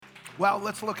Well,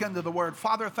 let's look into the Word.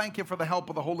 Father, thank you for the help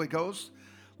of the Holy Ghost.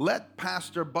 Let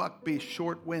Pastor Buck be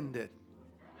short-winded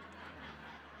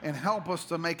and help us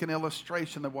to make an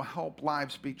illustration that will help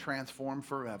lives be transformed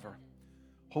forever.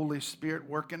 Holy Spirit,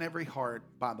 work in every heart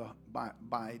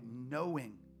by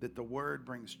knowing that the Word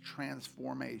brings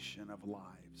transformation of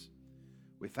lives.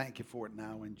 We thank you for it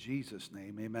now in Jesus'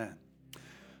 name, amen.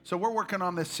 So we're working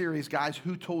on this series, guys.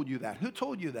 Who told you that? Who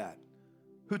told you that?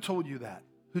 Who told you that?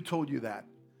 Who told you that?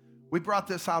 We brought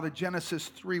this out of Genesis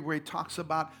 3 where he talks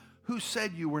about who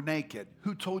said you were naked.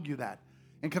 Who told you that?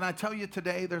 And can I tell you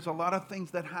today, there's a lot of things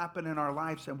that happen in our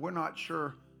lives and we're not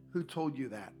sure who told you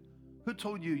that. Who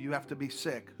told you you have to be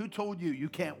sick? Who told you you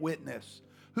can't witness?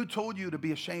 Who told you to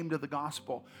be ashamed of the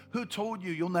gospel? Who told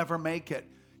you you'll never make it?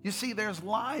 You see, there's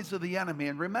lies of the enemy.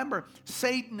 And remember,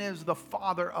 Satan is the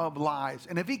father of lies.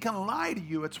 And if he can lie to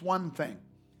you, it's one thing.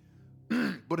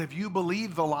 But if you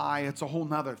believe the lie, it's a whole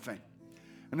nother thing.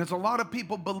 And there's a lot of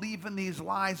people believe in these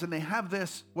lies, and they have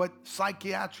this, what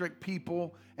psychiatric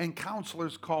people and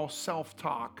counselors call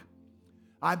self-talk.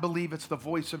 I believe it's the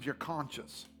voice of your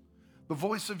conscience. The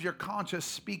voice of your conscience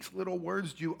speaks little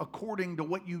words to you according to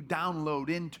what you download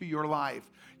into your life.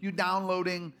 You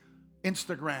downloading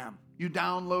Instagram, you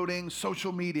downloading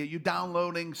social media, you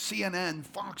downloading CNN,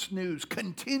 Fox News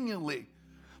continually.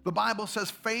 The Bible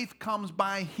says faith comes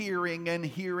by hearing and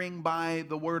hearing by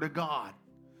the word of God.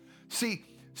 See,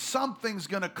 something's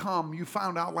going to come. You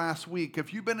found out last week.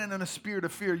 If you've been in a spirit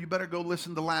of fear, you better go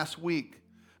listen to last week,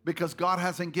 because God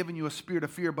hasn't given you a spirit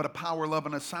of fear, but a power, love,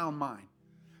 and a sound mind.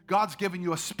 God's given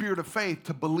you a spirit of faith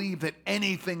to believe that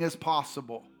anything is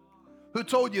possible. Who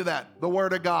told you that? The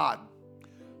Word of God.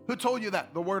 Who told you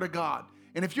that? The Word of God.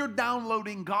 And if you're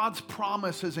downloading God's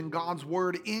promises and God's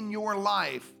Word in your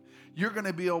life, you're going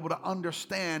to be able to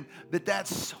understand that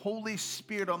that's Holy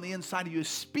Spirit on the inside of you is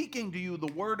speaking to you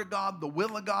the Word of God, the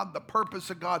will of God, the purpose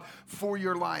of God for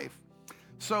your life.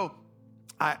 So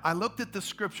I looked at the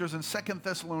scriptures in 2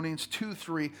 Thessalonians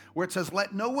 2:3, where it says,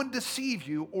 let no one deceive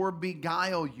you or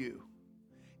beguile you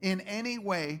in any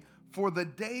way, for the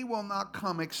day will not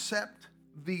come except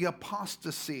the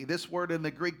apostasy. This word in the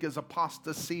Greek is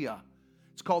apostasia.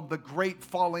 It's called the great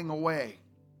falling away.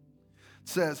 It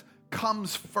says,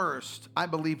 comes first. I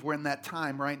believe we're in that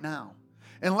time right now.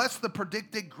 Unless the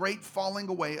predicted great falling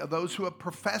away of those who have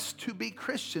professed to be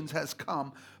Christians has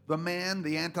come, the man,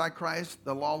 the Antichrist,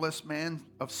 the lawless man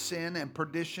of sin and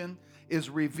perdition is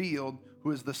revealed,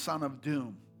 who is the son of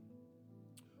doom.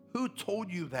 Who told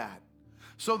you that?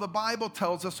 So the Bible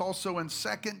tells us also in 2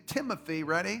 Timothy,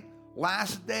 ready?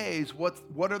 Last days,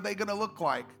 what are they going to look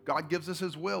like? God gives us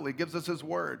his will. He gives us his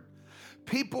word.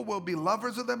 People will be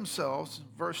lovers of themselves,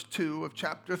 verse 2 of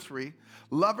chapter 3,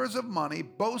 lovers of money,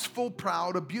 boastful,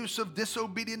 proud, abusive,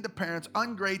 disobedient to parents,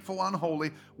 ungrateful,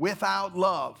 unholy, without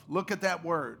love. Look at that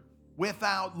word,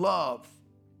 without love.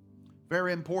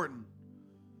 Very important.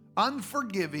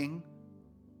 Unforgiving,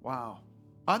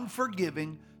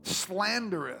 unforgiving,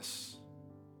 slanderous,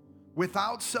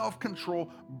 without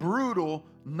self-control, brutal,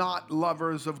 not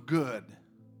lovers of good.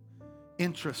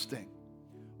 Interesting.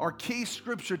 Our key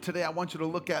scripture today I want you to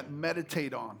look at and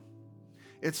meditate on.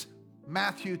 It's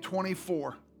Matthew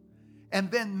 24.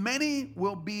 And then many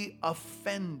will be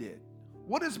offended.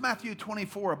 What is Matthew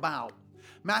 24 about?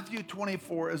 Matthew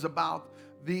 24 is about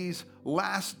these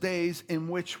last days in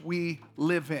which we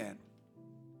live in.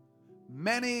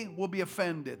 Many will be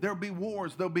offended. There'll be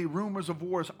wars. There'll be rumors of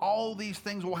wars. All these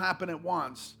things will happen at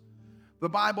once. The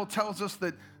Bible tells us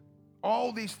that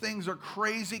all these things are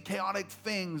crazy, chaotic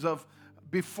things of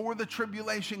before the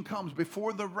tribulation comes,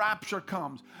 before the rapture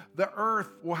comes, the earth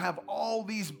will have all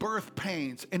these birth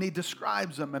pains, and he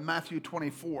describes them in Matthew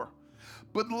 24.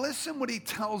 But listen what he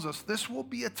tells us. This will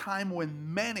be a time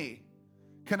when many,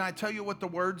 can I tell you what the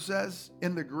word says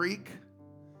in the Greek?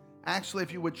 Actually,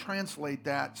 if you would translate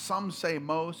that, some say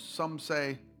most, some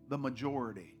say the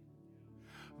majority.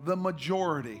 The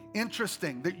majority.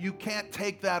 Interesting that you can't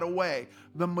take that away.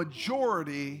 The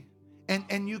majority.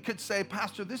 And you could say,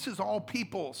 Pastor, this is all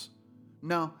peoples.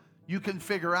 No, you can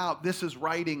figure out this is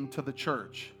writing to the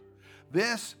church.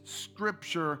 This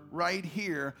scripture right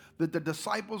here that the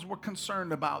disciples were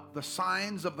concerned about, the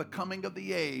signs of the coming of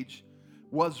the age,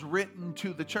 was written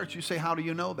to the church. You say, how do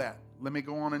you know that? Let me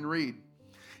go on and read.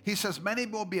 He says, many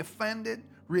will be offended,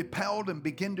 repelled, and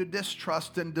begin to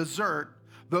distrust and desert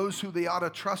those who they ought to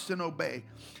trust and obey.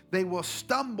 They will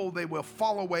stumble, they will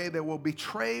fall away, they will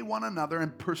betray one another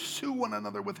and pursue one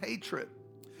another with hatred.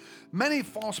 Many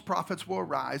false prophets will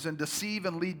arise and deceive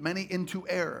and lead many into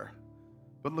error.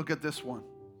 But look at this one,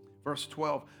 verse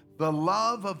 12. The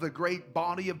love of the great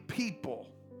body of people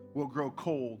will grow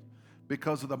cold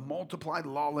because of the multiplied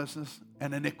lawlessness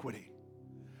and iniquity.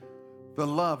 The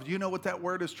love, do you know what that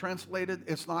word is translated?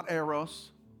 It's not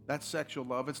eros, that's sexual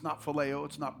love. It's not phileo,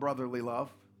 it's not brotherly love.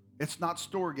 It's not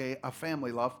storge, a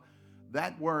family love.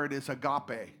 That word is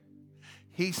agape.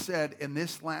 He said in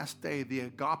this last day, the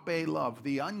agape love,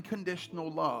 the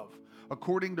unconditional love,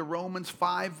 according to Romans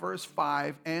 5, verse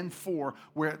 5 and 4,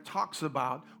 where it talks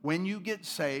about when you get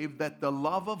saved, that the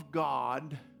love of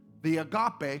God, the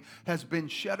agape, has been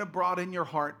shed abroad in your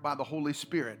heart by the Holy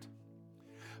Spirit.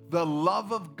 The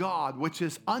love of God, which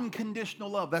is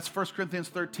unconditional love. That's 1 Corinthians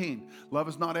 13. Love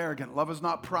is not arrogant. Love is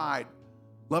not pride.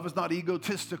 Love is not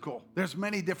egotistical. There's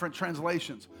many different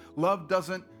translations. Love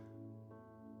doesn't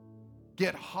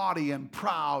get haughty and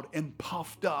proud and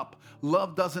puffed up.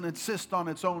 Love doesn't insist on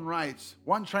its own rights.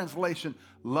 One translation,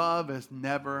 love is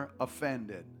never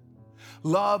offended.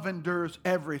 Love endures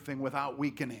everything without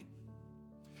weakening.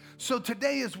 So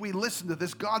today as we listen to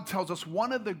this, God tells us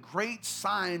one of the great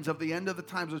signs of the end of the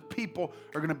times is people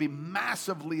are going to be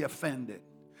massively offended.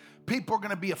 People are going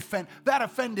to be offended. That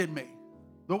offended me.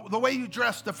 The way you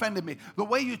dressed offended me. The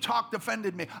way you talked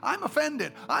offended me. I'm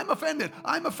offended. I'm offended.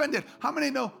 I'm offended. How many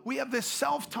know we have this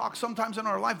self-talk sometimes in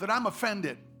our life that I'm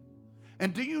offended?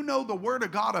 And do you know the word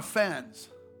of God offends?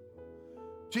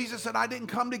 Jesus said, I didn't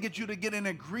come to get you to get in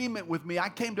agreement with me. I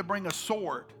came to bring a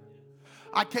sword.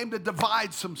 I came to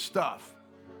divide some stuff.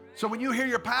 So when you hear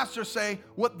your pastor say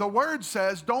what the word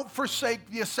says, don't forsake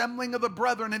the assembling of the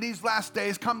brethren in these last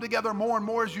days. Come together more and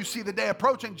more as you see the day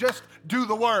approaching. Just do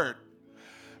the word.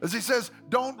 As he says,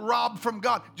 don't rob from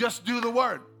God. Just do the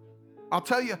word. I'll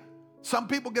tell you, some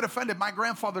people get offended. My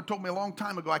grandfather told me a long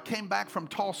time ago, I came back from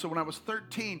Tulsa when I was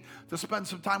 13 to spend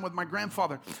some time with my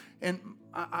grandfather. And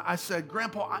I said,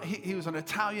 Grandpa, he was an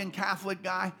Italian Catholic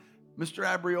guy, Mr.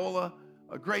 Abriola,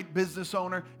 a great business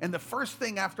owner. And the first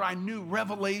thing after I knew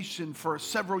revelation for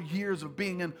several years of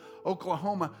being in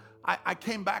Oklahoma, I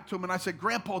came back to him and I said,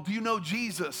 Grandpa, do you know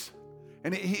Jesus?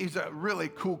 And he's a really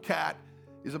cool cat.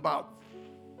 He's about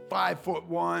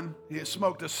 5'1". He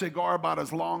smoked a cigar about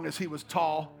as long as he was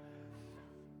tall.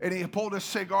 And he pulled his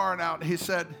cigar out and he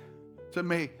said to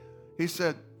me,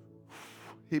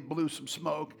 he blew some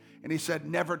smoke and he said,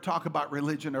 never talk about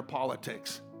religion or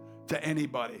politics to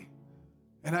anybody.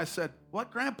 And I said,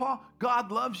 what, Grandpa?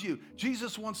 God loves you.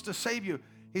 Jesus wants to save you.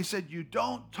 He said, you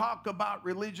don't talk about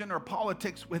religion or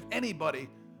politics with anybody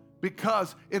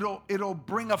because it'll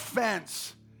bring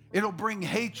offense. It'll bring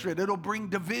hatred. It'll bring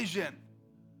division.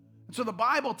 And so the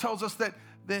Bible tells us that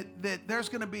there's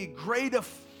going to be great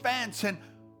offense. And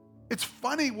it's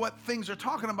funny what things are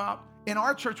talking about. In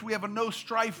our church, we have a no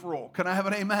strife rule. Can I have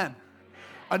an amen?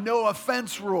 A no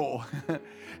offense rule.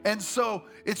 And so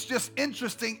it's just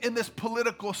interesting in this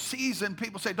political season,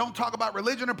 people say, don't talk about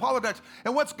religion or politics.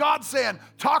 And what's God saying?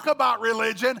 Talk about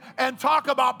religion and talk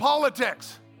about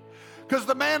politics. Because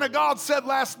the man of God said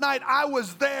last night, I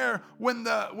was there when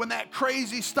that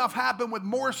crazy stuff happened with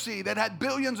Morsi that had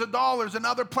billions of dollars in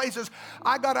other places.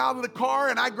 I got out of the car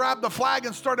and I grabbed the flag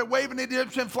and started waving the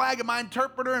Egyptian flag. And my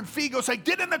interpreter and Figo say,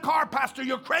 get in the car, Pastor,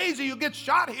 you're crazy, you'll get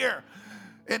shot here.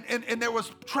 And there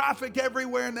was traffic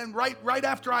everywhere. And then right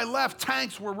after I left,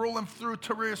 tanks were rolling through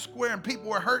Tahrir Square and people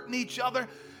were hurting each other.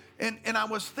 And I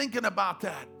was thinking about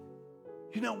that.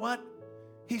 You know what?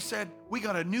 He said, we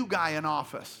got a new guy in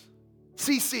office.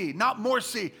 CC, not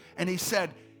Morsi. And he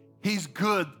said, he's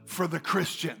good for the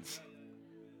Christians.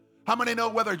 How many know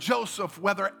whether Joseph,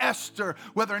 whether Esther,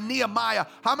 whether Nehemiah,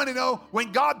 how many know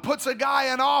when God puts a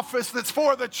guy in office that's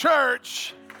for the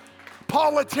church,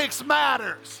 politics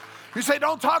matters? You say,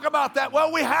 don't talk about that.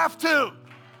 Well, we have to.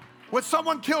 When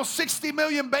someone kills 60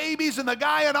 million babies and the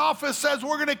guy in office says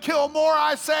we're going to kill more,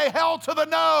 I say hell to the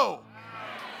no.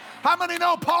 How many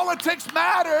know politics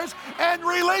matters and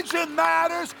religion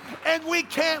matters and we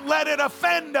can't let it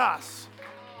offend us?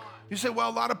 You say, well,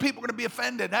 a lot of people are going to be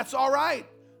offended. That's all right.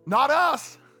 Not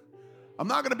us. I'm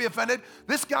not going to be offended.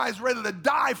 This guy's ready to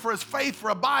die for his faith for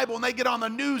a Bible, and they get on the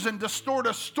news and distort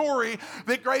a story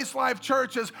that Grace Life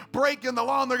Church is breaking the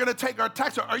law and they're going to take our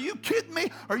tax. Are you kidding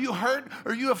me? Are you hurt?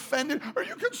 Are you offended? Are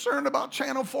you concerned about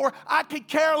Channel 4? I could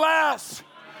care less.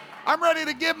 I'm ready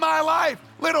to give my life.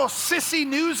 Little sissy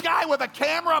news guy with a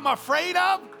camera I'm afraid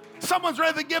of? Someone's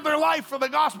ready to give their life for the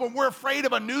gospel, and we're afraid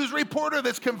of a news reporter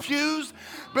that's confused,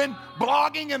 been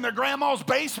blogging in their grandma's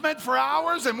basement for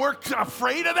hours, and we're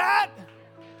afraid of that?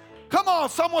 Come on,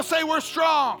 someone say we're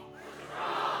strong.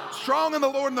 Strong in the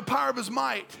Lord and the power of his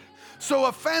might. So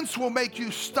offense will make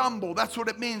you stumble. That's what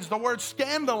it means. The word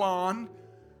scandalon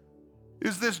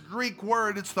is this Greek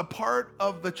word. It's the part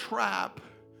of the trap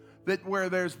that where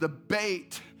there's the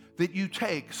bait that you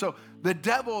take. So the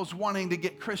devil's wanting to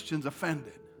get Christians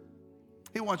offended.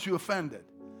 He wants you offended.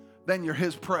 Then you're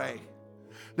his prey.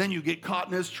 Then you get caught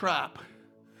in his trap.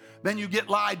 Then you get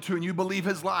lied to and you believe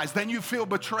his lies. Then you feel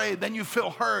betrayed. Then you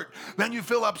feel hurt. Then you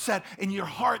feel upset and your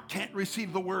heart can't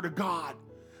receive the word of God.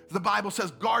 The Bible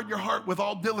says, guard your heart with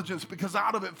all diligence because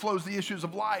out of it flows the issues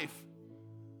of life.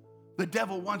 The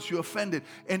devil wants you offended.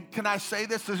 And can I say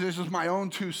this? This is just my own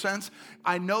 2 cents.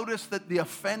 I noticed that the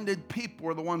offended people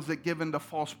are the ones that give into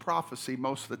false prophecy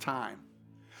most of the time.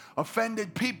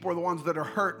 Offended people are the ones that are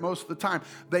hurt most of the time.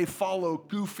 They follow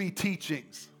goofy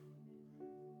teachings.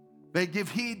 They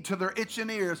give heed to their itching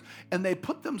ears, and they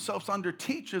put themselves under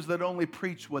teachers that only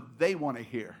preach what they want to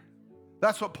hear.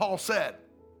 That's what Paul said.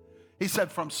 He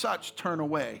said, from such turn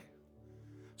away.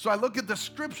 So I look at the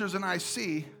scriptures and I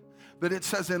see that it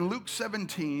says in Luke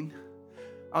 17,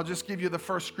 I'll just give you the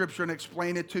first scripture and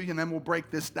explain it to you, and then we'll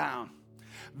break this down.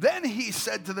 Then he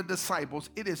said to the disciples,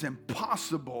 it is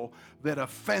impossible that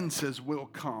offenses will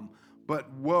come,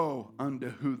 but woe unto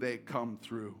who they come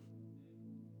through.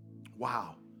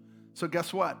 Wow. So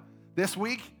guess what? This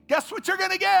week, guess what you're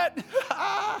going to get?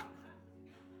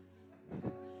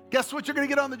 Guess what you're going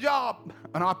to get on the job?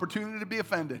 An opportunity to be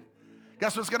offended.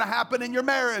 Guess what's going to happen in your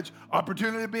marriage?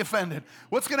 Opportunity to be offended.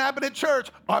 What's going to happen at church?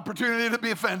 Opportunity to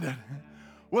be offended.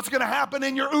 What's going to happen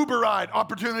in your Uber ride?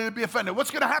 Opportunity to be offended.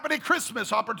 What's going to happen at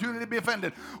Christmas? Opportunity to be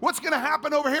offended. What's going to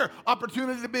happen over here?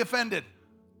 Opportunity to be offended.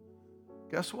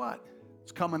 Guess what?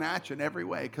 It's coming at you in every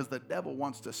way because the devil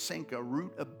wants to sink a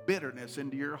root of bitterness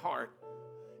into your heart.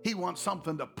 He wants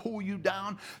something to pull you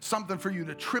down, something for you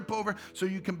to trip over so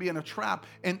you can be in a trap.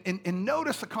 And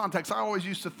notice the context. I always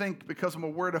used to think, because I'm a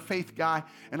word of faith guy,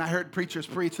 and I heard preachers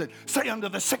preach that, say under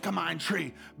the sycamore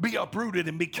tree, be uprooted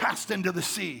and be cast into the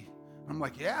sea. I'm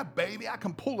like, yeah, baby, I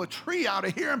can pull a tree out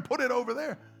of here and put it over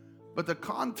there. But the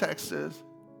context is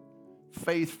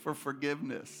faith for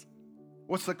forgiveness.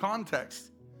 What's the context?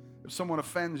 If someone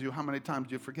offends you, how many times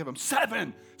do you forgive them?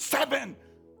 7.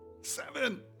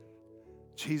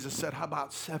 Jesus said, how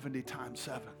about 70 times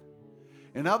 7?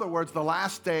 In other words, the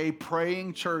last day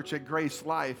praying church at Grace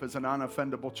Life is an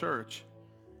unoffendable church.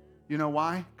 You know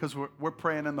why? Because we're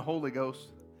praying in the Holy Ghost,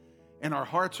 and our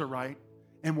hearts are right,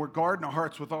 and we're guarding our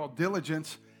hearts with all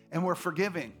diligence, and we're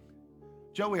forgiving.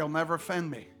 Joey will never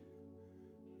offend me.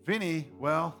 Vinny,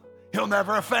 well, he'll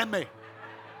never offend me.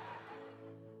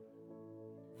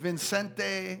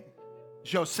 Vincente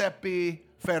Giuseppe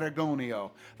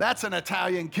Ferragonio. That's an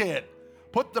Italian kid.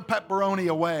 Put the pepperoni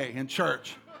away in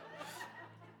church.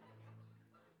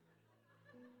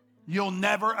 You'll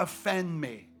never offend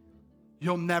me.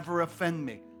 You'll never offend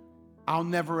me. I'll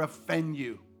never offend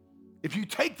you. If you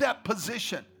take that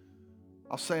position,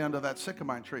 I'll say under that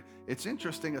sycamore tree. It's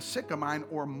interesting, a sycamore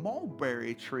or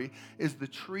mulberry tree is the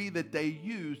tree that they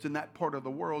used in that part of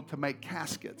the world to make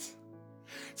caskets.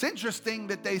 It's interesting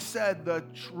that they said the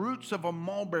roots of a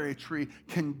mulberry tree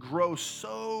can grow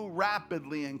so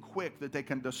rapidly and quick that they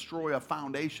can destroy a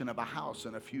foundation of a house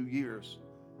in a few years.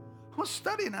 I was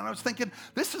studying and I was thinking,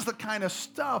 this is the kind of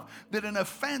stuff that an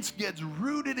offense gets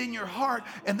rooted in your heart,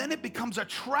 and then it becomes a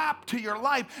trap to your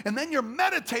life. And then you're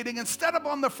meditating, instead of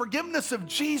on the forgiveness of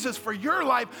Jesus for your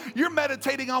life, you're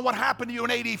meditating on what happened to you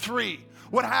in '83.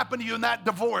 What happened to you in that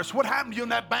divorce? What happened to you in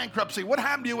that bankruptcy? What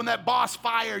happened to you when that boss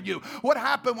fired you? What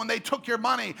happened when they took your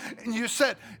money? And you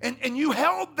said, and you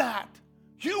held that.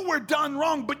 You were done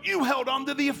wrong, but you held on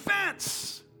to the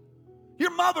offense.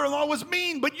 Your mother-in-law was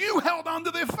mean, but you held on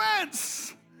to the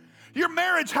offense. Your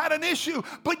marriage had an issue,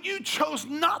 but you chose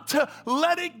not to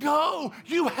let it go.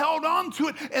 You held on to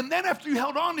it, and then after you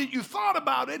held on to it, you thought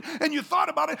about it,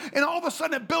 and all of a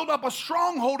sudden it built up a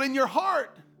stronghold in your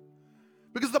heart.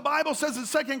 Because the Bible says in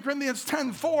 2 Corinthians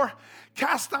 10:4,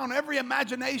 cast down every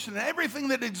imagination and everything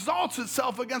that exalts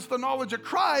itself against the knowledge of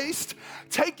Christ,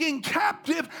 taking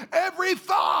captive every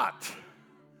thought.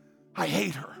 I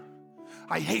hate her.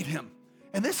 I hate him.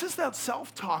 And this is that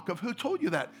self-talk of who told you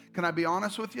that. Can I be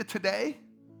honest with you today?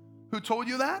 Who told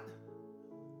you that?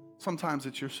 Sometimes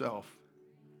it's yourself.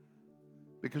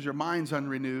 Because your mind's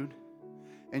unrenewed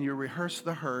and you rehearse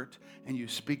the hurt and you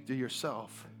speak to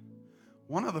yourself.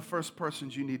 One of the first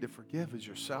persons you need to forgive is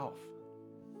yourself.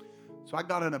 So I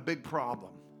got in a big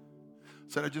problem.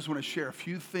 Said I just want to share a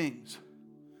few things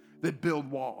that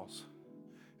build walls.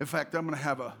 In fact, I'm going to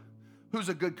have who's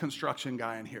a good construction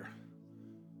guy in here?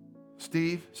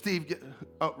 Steve,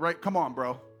 right, come on,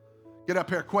 bro. Get up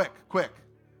here, quick.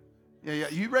 Yeah,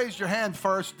 you raised your hand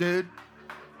first, dude.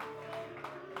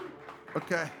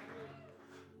 Okay.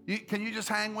 Can you just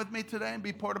hang with me today and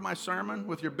be part of my sermon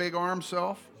with your big arm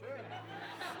self?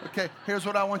 Okay, here's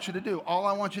what I want you to do. All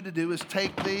I want you to do is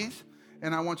take these,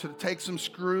 and I want you to take some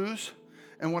screws,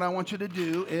 and what I want you to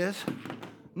do is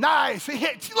Nice.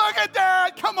 Look at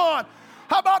that. Come on.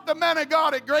 How about the men of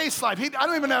God at Grace Life? I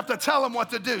don't even have to tell him what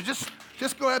to do. Just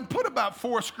go ahead and put about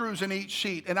 4 screws in each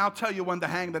sheet, and I'll tell you when to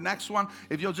hang the next one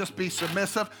if you'll just be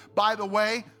submissive. By the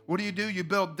way, what do? You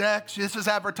build decks. This is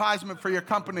advertisement for your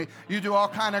company. You do all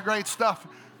kind of great stuff.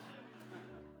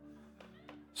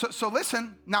 So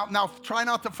listen, now try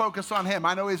not to focus on him.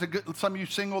 I know he's some of you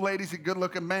single ladies, a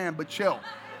good-looking man, but chill.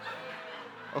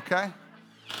 Okay?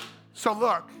 So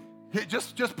look.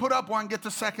 Just put up one, get the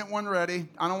second one ready.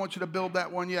 I don't want you to build that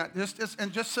one yet.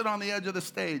 Just sit on the edge of the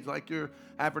stage like you're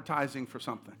advertising for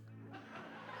something.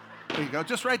 There you go.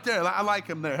 Just right there. I like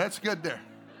him there. That's good there.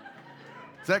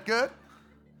 Is that good?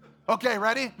 Okay,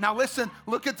 ready? Now listen.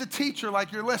 Look at the teacher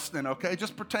like you're listening, okay?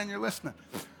 Just pretend you're listening.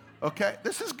 Okay?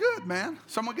 This is good, man.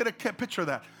 Someone get a picture of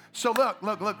that. So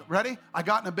look. Ready? I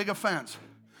got in a big offense.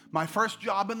 My first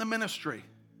job in the ministry,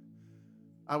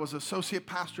 I was associate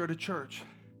pastor at a church.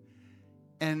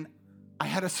 And I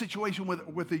had a situation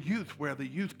with the youth where the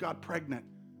youth got pregnant.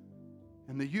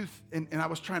 And the youth, and I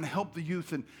was trying to help the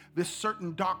youth. And this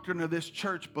certain doctrine of this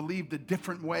church believed a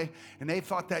different way. And they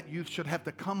thought that youth should have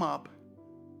to come up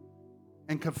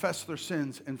and confess their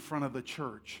sins in front of the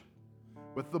church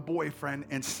with the boyfriend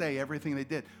and say everything they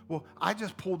did. Well, I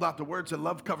just pulled out the words that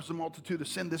love covers the multitude of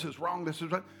sin. This is wrong. This is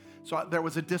right. So there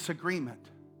was a disagreement.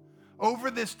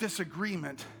 Over this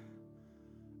disagreement,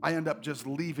 I end up just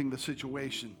leaving the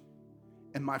situation.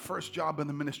 And my first job in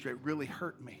the ministry, it really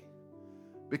hurt me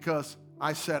because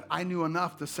I knew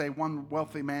enough to say, one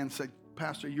wealthy man said,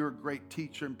 Pastor, you're a great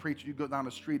teacher and preacher. You go down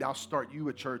the street, I'll start you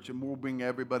a church and we'll bring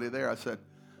everybody there. I said,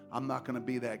 I'm not going to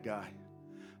be that guy.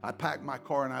 I packed my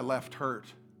car and I left hurt.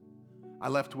 I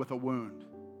left with a wound.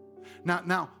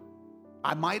 Now,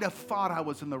 I might have thought I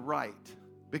was in the right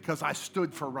because I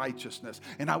stood for righteousness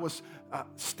and I was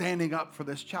standing up for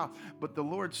this child. But the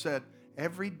Lord said,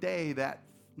 every day that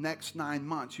next 9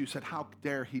 months, you said, how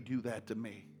dare he do that to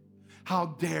me? How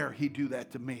dare he do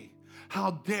that to me?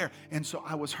 How dare? And so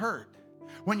I was hurt.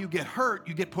 When you get hurt,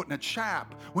 you get put in a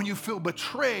trap. When you feel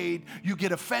betrayed, you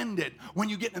get offended. When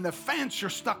you get in the fence, you're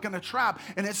stuck in a trap.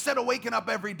 And instead of waking up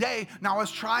every day, now I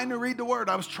was trying to read the word.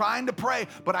 I was trying to pray.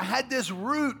 But I had this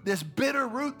root, this bitter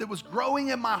root that was growing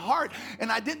in my heart.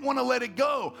 And I didn't want to let it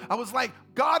go. I was like,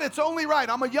 God, it's only right.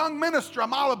 I'm a young minister.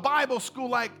 I'm out of Bible school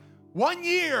like 1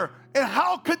 year. And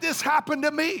how could this happen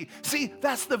to me? See,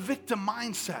 that's the victim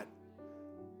mindset.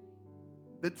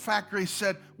 That factory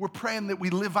said, we're praying that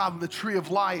we live out of the tree of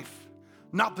life,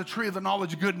 not the tree of the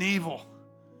knowledge of good and evil.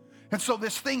 And so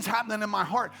this thing's happening in my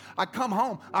heart. I come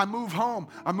home, I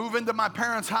move into my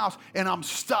parents' house, and I'm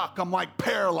stuck. I'm like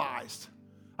paralyzed.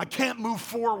 I can't move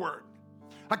forward.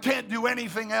 I can't do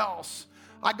anything else.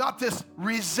 I got this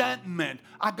resentment.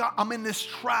 I'm in this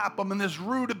trap. I'm in this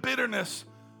root of bitterness.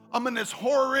 I'm in this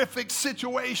horrific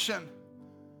situation.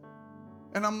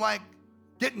 And I'm like,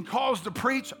 getting calls to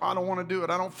preach, I don't want to do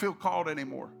it. I don't feel called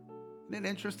anymore. Isn't it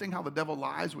interesting how the devil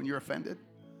lies when you're offended?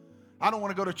 I don't want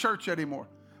to go to church anymore.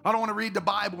 I don't want to read the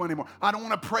Bible anymore. I don't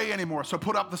want to pray anymore. So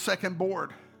put up the second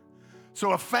board.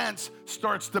 So offense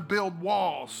starts to build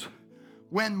walls.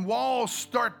 When walls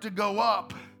start to go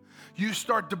up, you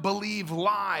start to believe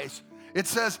lies. It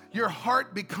says your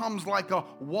heart becomes like a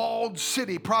walled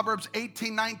city. Proverbs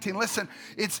 18:19. Listen,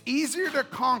 it's easier to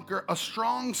conquer a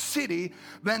strong city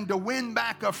than to win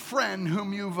back a friend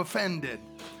whom you've offended.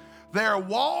 Their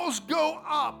walls go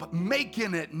up,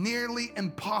 making it nearly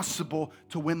impossible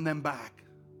to win them back.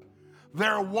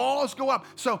 Their walls go up.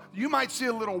 So you might see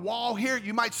a little wall here.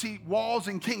 You might see walls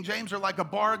in King James are like a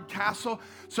barred castle.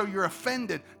 So you're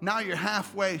offended. Now you're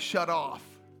halfway shut off.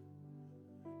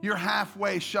 You're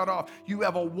halfway shut off. You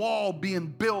have a wall being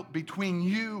built between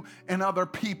you and other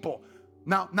people.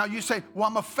 Now you say, well,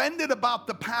 I'm offended about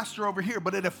the pastor over here,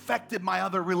 but it affected my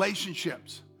other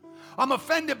relationships. I'm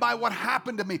offended by what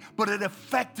happened to me, but it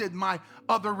affected my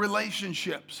other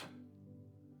relationships.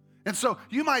 And so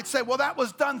you might say, well, that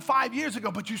was done 5 years ago,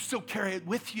 but you still carry it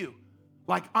with you,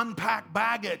 like unpacked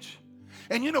baggage.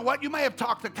 And you know what? You may have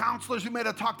talked to counselors. You may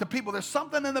have talked to people. There's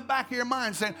something in the back of your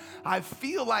mind saying, I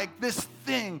feel like this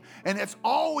thing, and it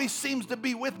always seems to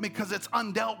be with me because it's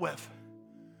undealt with.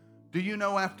 Do you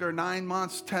know after 9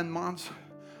 months, 10 months,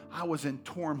 I was in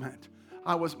torment.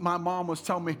 My mom was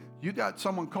telling me, you got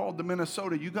someone called to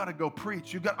Minnesota. You got to go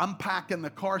preach. I'm packing the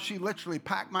car. She literally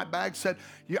packed my bag, said,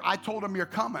 I told him you're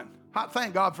coming.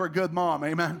 Thank God for a good mom.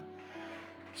 Amen.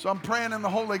 So I'm praying in the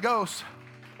Holy Ghost.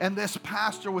 And this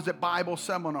pastor was at Bible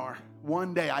seminar.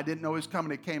 One day, I didn't know he was coming.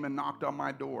 He came and knocked on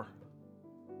my door.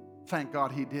 Thank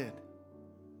God he did.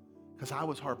 Because I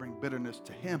was harboring bitterness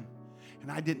to him.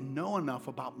 And I didn't know enough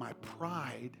about my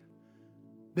pride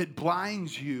that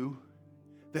blinds you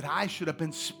that I should have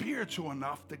been spiritual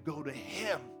enough to go to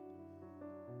him.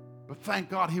 But thank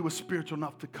God he was spiritual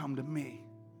enough to come to me.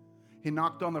 He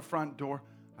knocked on the front door.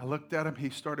 I looked at him. He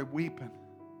started weeping.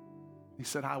 He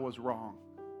said, I was wrong.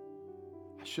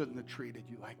 I shouldn't have treated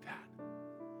you like that.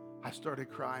 I started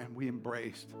crying. We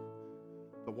embraced.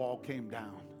 The wall came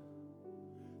down.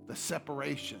 The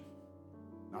separation.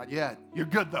 Not yet. You're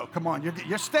good, though. Come on.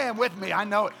 You're staying with me. I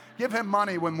know it. Give him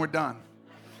money when we're done.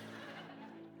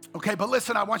 Okay, but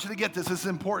listen, I want you to get this. This is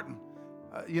important.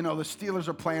 The Steelers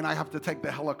are playing. I have to take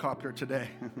the helicopter today.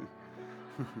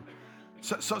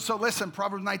 So listen,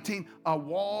 Proverbs 19, a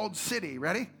walled city.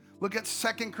 Ready? Look at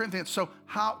 2 Corinthians. So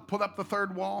put up the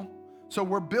third wall. So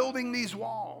we're building these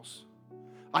walls.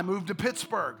 I moved to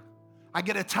Pittsburgh. I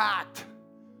get attacked.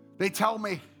 They tell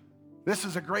me, this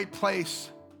is a great place,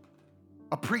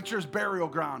 a preacher's burial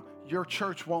ground. Your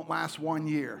church won't last 1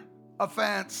 year.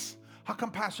 Offense. How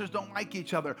come pastors don't like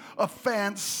each other?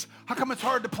 Offense. How come it's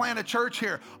hard to plant a church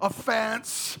here?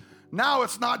 Offense. Now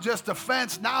it's not just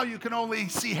offense. Now you can only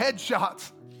see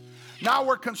headshots. Now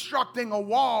we're constructing a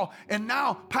wall, and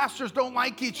now pastors don't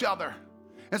like each other.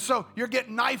 And so you're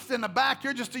getting knifed in the back.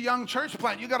 You're just a young church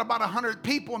plant. You got about 100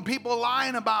 people, and people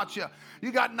lying about you.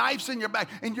 You got knives in your back,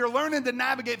 and you're learning to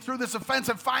navigate through this offense.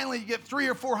 And finally, you get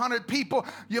 300 or 400 people.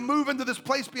 You move into this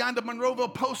place behind the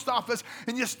Monroeville post office,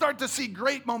 and you start to see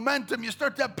great momentum. You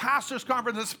start to have pastors'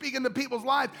 conferences speaking to people's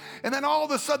lives. And then all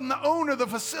of a sudden, the owner of the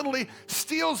facility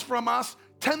steals from us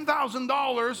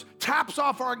 $10,000, taps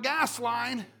off our gas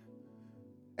line,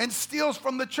 and steals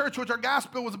from the church, which our gas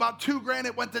bill was about $2,000.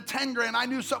 It went to $10,000. I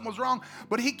knew something was wrong,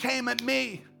 but he came at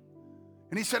me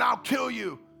and he said, I'll kill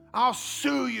you. I'll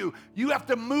sue you. You have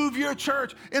to move your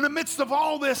church. In the midst of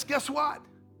all this, guess what?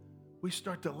 We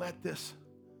start to let this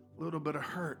little bit of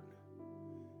hurt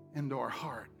into our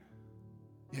heart.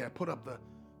 Yeah, put up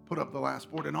the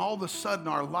last board. And all of a sudden,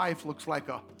 our life looks like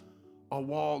a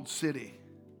walled city.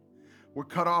 We're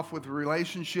cut off with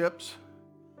relationships.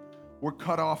 We're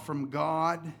cut off from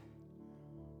God.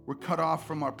 We're cut off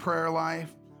from our prayer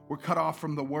life. We're cut off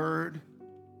from the word.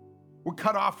 We're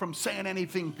cut off from saying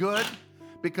anything good,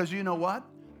 because you know what?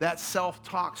 That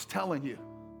self-talk's telling you,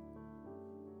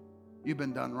 you've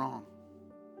been done wrong.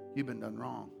 You've been done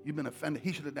wrong. You've been offended.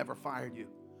 He should have never fired you.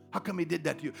 How come he did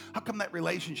that to you? How come that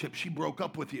relationship, she broke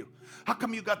up with you? How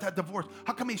come you got that divorce?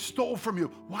 How come he stole from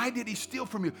you? Why did he steal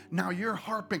from you? Now you're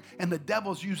harping, and the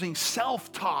devil's using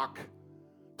self-talk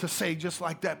to say just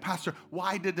like that, Pastor,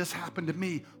 why did this happen to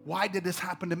me? Why did this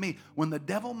happen to me? When the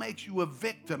devil makes you a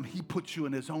victim, he puts you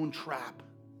in his own trap.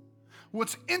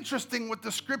 What's interesting with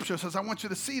the scripture says, I want you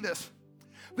to see this.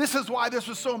 This is why this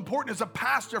was so important as a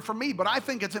pastor for me, but I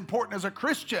think it's important as a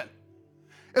Christian.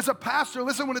 As a pastor,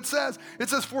 listen what it says. It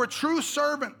says, for a true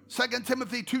servant, 2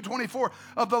 Timothy 2:24,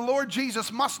 of the Lord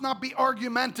Jesus must not be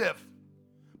argumentative,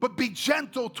 but be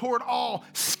gentle toward all,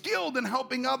 skilled in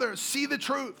helping others see the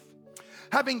truth,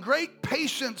 having great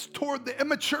patience toward the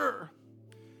immature.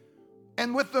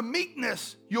 And with the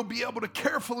meekness, you'll be able to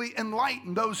carefully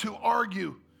enlighten those who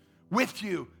argue with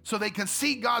you so they can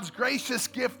see God's gracious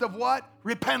gift of what?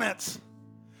 Repentance.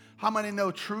 How many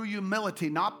know true humility,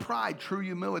 not pride, true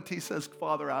humility says,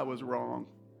 Father, I was wrong.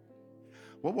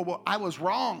 Whoa, I was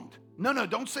wronged. No,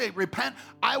 don't say repent.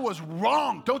 I was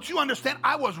wronged. Don't you understand?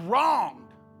 I was wronged.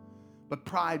 But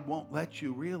pride won't let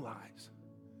you realize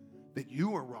that you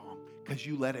were wrong, because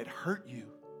you let it hurt you,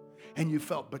 and you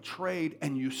felt betrayed,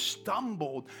 and you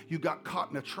stumbled, you got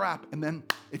caught in a trap. And then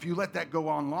if you let that go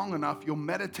on long enough, you'll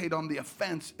meditate on the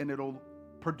offense, and it'll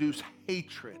produce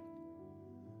hatred.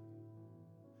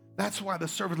 That's why the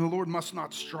servant of the Lord must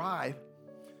not strive.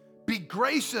 Be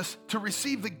gracious to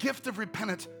receive the gift of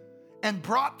repentance and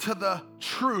brought to the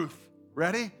truth.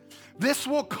 Ready? This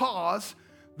will cause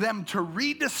them to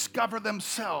rediscover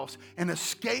themselves and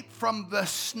escape from the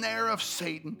snare of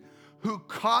Satan, who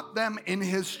caught them in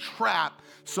his trap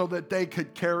so that they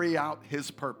could carry out his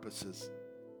purposes.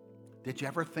 Did you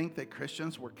ever think that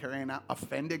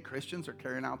offended Christians are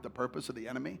carrying out the purpose of the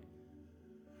enemy?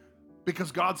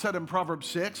 Because God said in Proverbs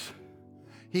 6,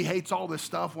 he hates all this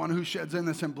stuff, one who sheds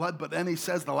innocent blood, but then he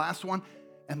says the last one,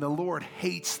 and the Lord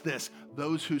hates this,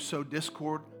 those who sow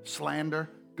discord, slander,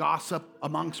 gossip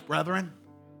amongst brethren.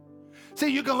 See,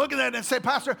 you can look at that and say,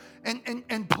 Pastor,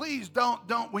 and please don't,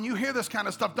 when you hear this kind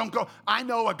of stuff, don't go, I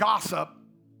know a gossip.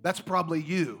 That's probably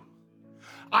you.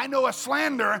 I know a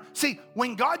slanderer. See,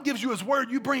 when God gives you his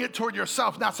word, you bring it toward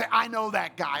yourself. Now say, I know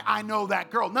that guy. I know that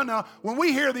girl. No. When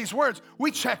we hear these words,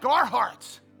 we check our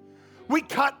hearts. We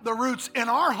cut the roots in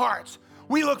our hearts.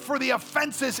 We look for the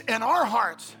offenses in our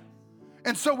hearts.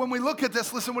 And so when we look at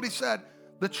this, listen what he said.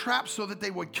 the trap so that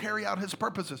they would carry out his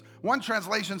purposes. One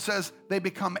translation says they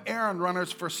become errand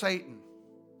runners for Satan.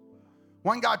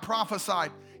 One guy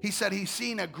prophesied. He said he's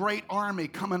seen a great army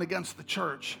coming against the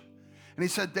church. And he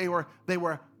said they were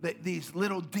these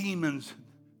little demons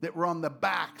that were on the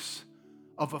backs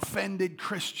of offended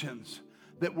Christians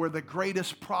that were the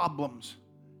greatest problems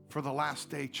for the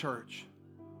last day church.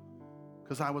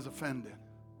 Because I was offended.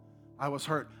 I was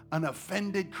hurt. An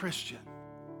offended Christian.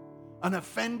 An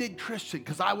offended Christian,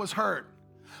 because I was hurt.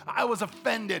 I was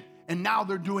offended, and now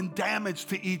they're doing damage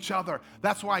to each other.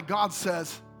 That's why God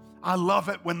says, I love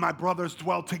it when my brothers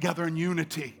dwell together in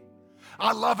unity.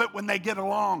 I love it when they get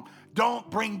along. Don't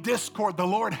bring discord. The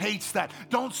Lord hates that.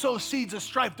 Don't sow seeds of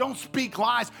strife. Don't speak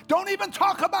lies. Don't even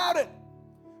talk about it.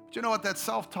 But you know what that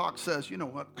self-talk says? You know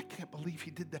what? I can't believe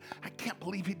he did that. I can't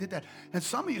believe he did that. And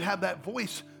some of you have that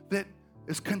voice that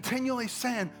is continually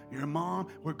saying, your mom,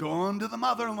 we're going to the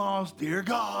mother-in-law's, dear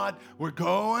God, we're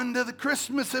going to the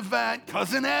Christmas event,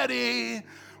 Cousin Eddie,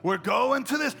 we're going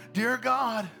to this, dear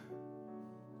God.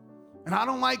 And I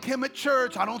don't like him at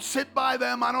church. I don't sit by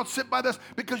them. I don't sit by this,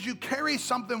 because you carry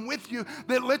something with you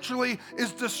that literally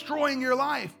is destroying your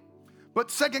life. But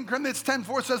 2 Corinthians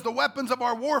 10:4 says the weapons of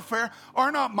our warfare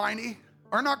are not mighty,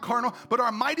 are not carnal, but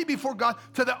are mighty before God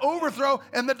to the overthrow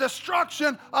and the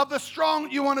destruction of the strong.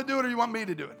 You want to do it or you want me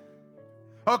to do it?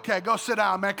 Okay, go sit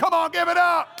down, man. Come on, give it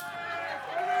up.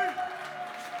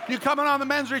 You coming on the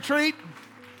men's retreat?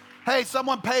 Hey,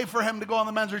 someone pay for him to go on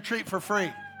the men's retreat for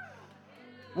free.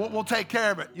 We'll take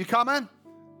care of it. You coming?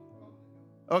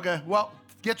 Okay, well,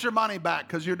 get your money back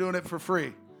because you're doing it for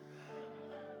free.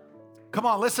 Come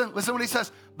on, listen what he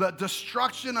says. The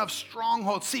destruction of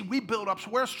strongholds. See, we build up.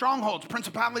 Where are strongholds?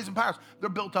 Principalities and powers. They're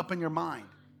built up in your mind.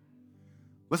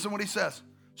 Listen what he says.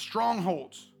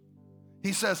 Strongholds.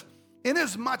 He says,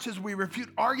 inasmuch as we refute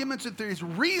arguments and theories,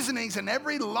 reasonings, and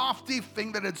every lofty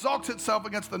thing that exalts itself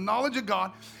against the knowledge of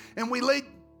God, and we lead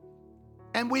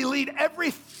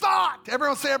every thought.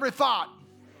 Everyone say every thought.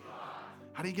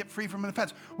 How do you get free from an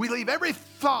offense? We leave every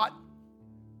thought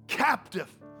captive.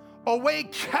 Away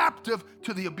captive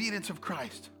to the obedience of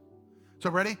Christ.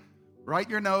 So ready? Write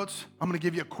your notes. I'm going to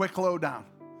give you a quick lowdown.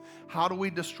 How do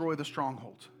we destroy the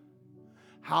strongholds?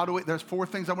 There's 4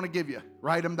 things I want to give you.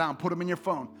 Write them down. Put them in your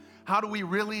phone. How do we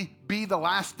really be the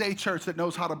last day church that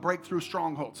knows how to break through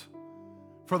strongholds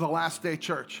for the last day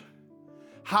church?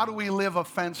 How do we live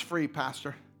offense-free,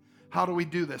 Pastor? How do we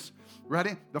do this?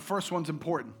 Ready? The first one's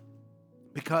important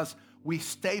because we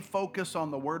stay focused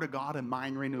on the Word of God and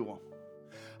mind renewal.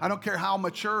 I don't care how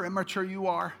mature or immature you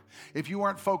are. If you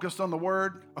aren't focused on the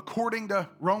Word, according to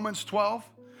Romans 12,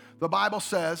 the Bible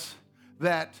says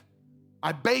that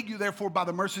I beg you, therefore, by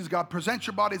the mercies of God, present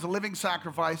your body as a living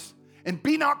sacrifice and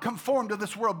be not conformed to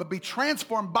this world, but be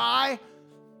transformed by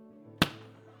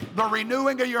the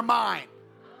renewing of your mind,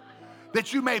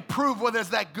 that you may prove what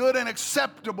is that good and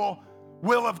acceptable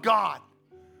will of God.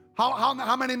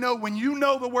 How many know when you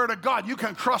know the Word of God, you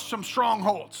can crush some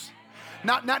strongholds?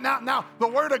 Now, the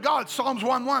Word of God, Psalms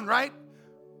 1:1, right?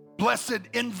 Blessed,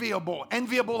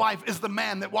 enviable life is the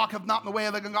man that walketh not in the way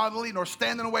of the ungodly, nor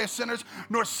stand in the way of sinners,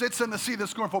 nor sits in the seat of the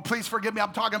scornful. Please forgive me,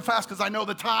 I'm talking fast because I know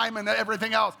the time and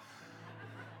everything else.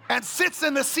 And sits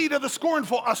in the seat of the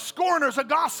scornful. A scorner's a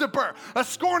gossiper. A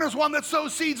scorner's one that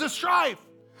sows seeds of strife.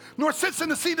 Nor sits in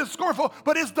the seat of the scornful,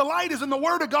 but his delight is in the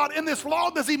Word of God. In this law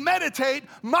does he meditate,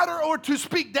 mutter, or to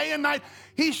speak day and night.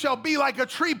 He shall be like a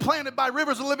tree planted by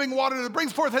rivers of living water that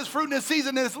brings forth his fruit in his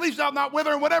season, and his leaves shall not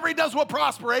wither, and whatever he does will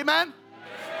prosper. Amen?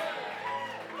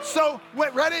 So,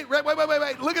 ready?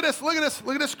 Wait. Look at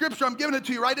this scripture. I'm giving it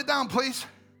to you. Write it down, please.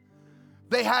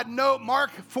 They had no,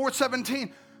 Mark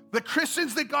 4:17. The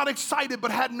Christians that got excited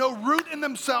but had no root in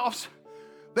themselves,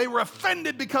 they were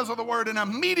offended because of the Word, and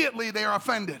immediately they are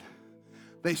offended.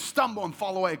 They stumble and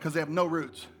fall away because they have no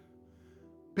roots.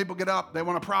 People get up, they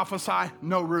want to prophesy,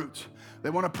 no roots.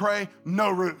 They want to pray, no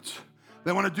roots.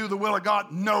 They want to do the will of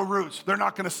God, no roots. They're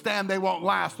not going to stand, they won't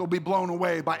last. They'll be blown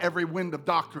away by every wind of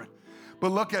doctrine.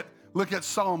 But look at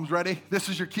Psalms, ready? This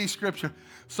is your key scripture.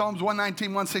 Psalms 119,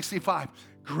 165.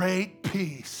 Great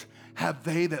peace have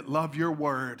they that love your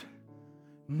word.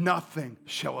 Nothing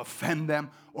shall offend them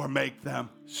or make them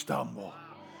stumble.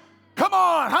 Come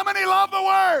on, how many love the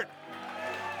Word?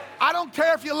 I don't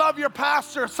care if you love your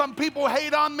pastor. Some people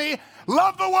hate on me.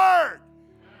 Love the Word.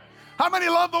 How many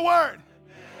love the Word?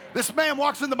 This man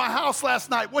walks into my house last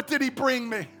night. What did he bring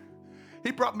me?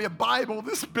 He brought me a Bible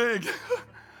this big.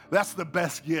 That's the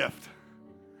best gift.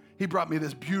 He brought me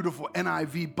this beautiful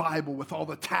NIV Bible with all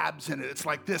the tabs in it. It's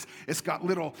like this. It's got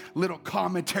little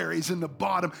commentaries in the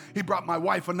bottom. He brought my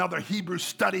wife another Hebrew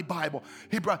study Bible.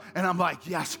 And I'm like,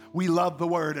 yes, we love the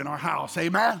word in our house.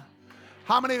 Amen?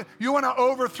 How many, you want to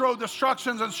overthrow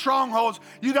destructions and strongholds,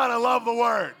 you got to love the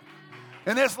word.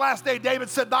 In this last day, David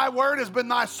said, thy word has been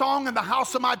thy song in the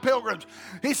house of my pilgrims.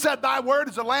 He said, thy word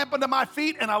is a lamp unto my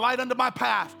feet and a light unto my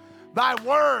path. Thy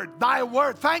word, thy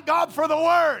word. Thank God for the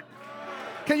word.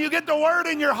 Can you get the word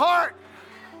in your heart?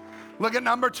 Look at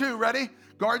number 2. Ready?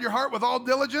 Guard your heart with all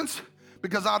diligence,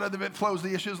 because out of it flows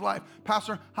the issues of life.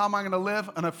 Pastor, how am I going to live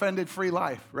an offended-free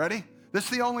life? Ready? This is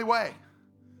the only way.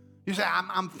 You say,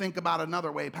 I'm thinking about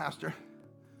another way, Pastor.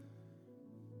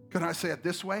 Can I say it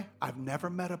this way? I've never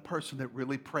met a person that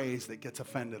really prays that gets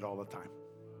offended all the time.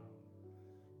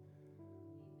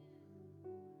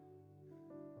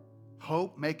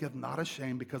 Hope maketh not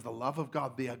ashamed, because the love of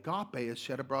God, the agape, is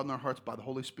shed abroad in our hearts by the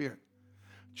Holy Spirit.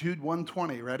 Jude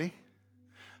 1:20, ready?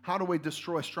 How do we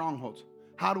destroy strongholds?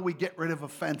 How do we get rid of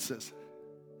offenses?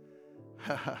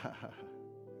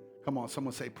 Come on,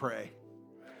 someone say pray.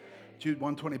 Jude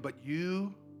 1:20, but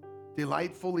you,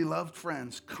 delightfully loved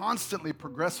friends, constantly,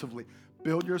 progressively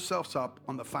build yourselves up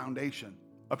on the foundation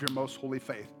of your most holy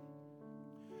faith,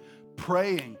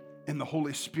 praying in the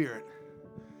Holy Spirit,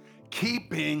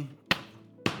 keeping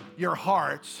your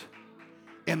hearts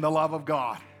in the love of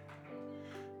God.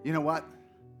 You know what?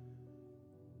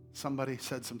 Somebody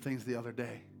said some things the other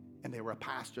day, and they were a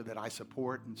pastor that I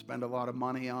support and spend a lot of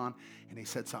money on, and he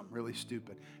said something really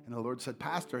stupid. And the Lord said,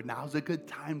 Pastor, now's a good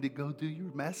time to go do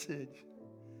your message.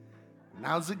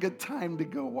 Now's a good time to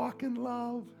go walk in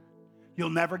love. You'll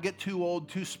never get too old,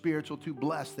 too spiritual, too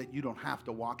blessed that you don't have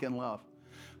to walk in love.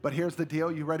 But here's the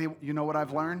deal. You ready? You know what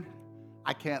I've learned?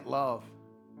 I can't love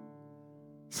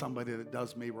somebody that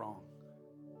does me wrong.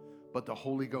 But the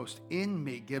Holy Ghost in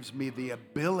me gives me the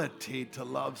ability to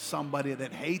love somebody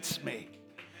that hates me.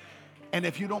 And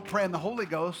if you don't pray in the Holy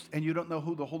Ghost and you don't know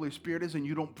who the Holy Spirit is and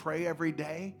you don't pray every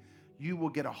day, you will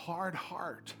get a hard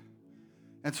heart.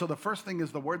 And so the first thing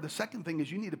is the word. The second thing is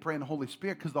you need to pray in the Holy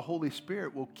Spirit, because the Holy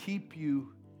Spirit will keep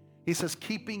you. He says,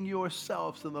 keeping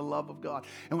yourselves in the love of God.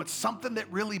 And when something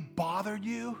that really bothered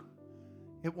you,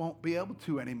 it won't be able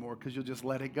to anymore, because you'll just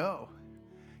let it go.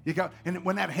 And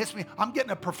when that hits me, I'm getting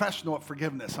a professional at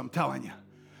forgiveness, I'm telling you.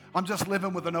 I'm just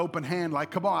living with an open hand, like,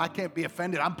 come on, I can't be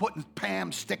offended. I'm putting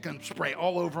Pam sticking spray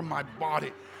all over my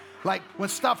body. Like, when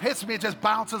stuff hits me, it just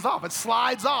bounces off. It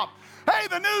slides off. Hey,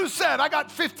 the news said, I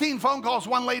got 15 phone calls.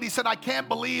 One lady said, I can't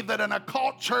believe that an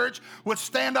occult church would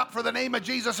stand up for the name of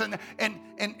Jesus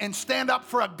and stand up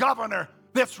for a governor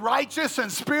that's righteous and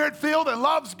spirit-filled and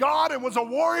loves God and was a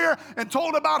warrior, and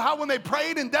told about how when they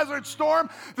prayed in Desert Storm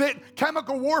that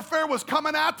chemical warfare was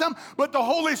coming at them, but the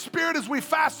Holy Spirit, as we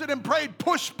fasted and prayed,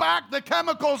 pushed back the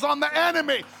chemicals on the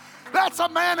enemy. That's a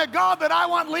man of God that I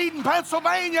want leading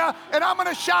Pennsylvania, and I'm going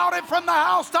to shout it from the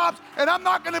housetops, and I'm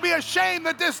not going to be ashamed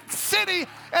that this city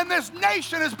and this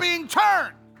nation is being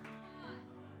turned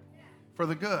for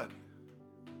the good.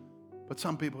 But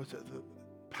some people say,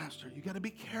 Pastor, you got to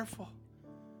be careful.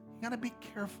 You got to be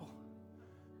careful.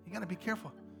 You got to be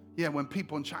careful. Yeah, when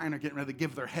people in China are getting ready to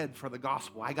give their head for the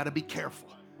gospel, I got to be careful.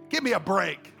 Give me a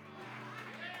break.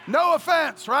 No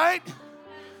offense, right?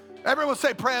 Everyone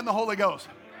say, pray in the Holy Ghost.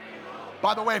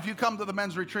 By the way, if you come to the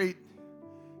men's retreat,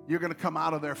 you're going to come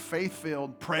out of there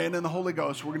faith-filled, praying in the Holy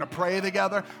Ghost. We're going to pray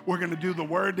together. We're going to do the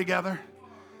word together.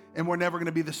 And we're never going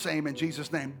to be the same in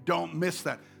Jesus' name. Don't miss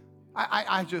that.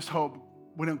 I just hope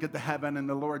we don't get to heaven and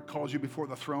the Lord calls you before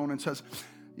the throne and says,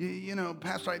 you know,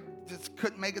 Pastor, I just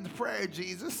couldn't make it to prayer,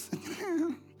 Jesus.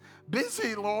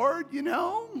 Busy, Lord, you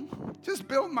know. Just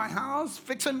building my house,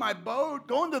 fixing my boat,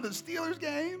 going to the Steelers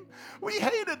game. We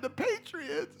hated the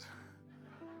Patriots.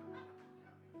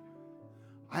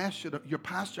 I asked you, your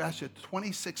pastor asked you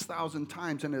 26,000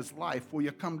 times in his life, will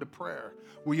you come to prayer?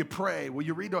 Will you pray? Will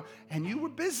you read? And you were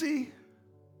busy.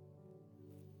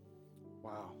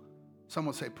 Wow.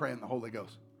 Someone say pray in the Holy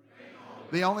Ghost.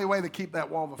 The only way to keep that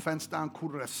wall of offense down,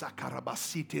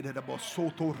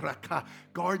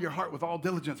 guard your heart with all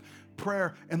diligence.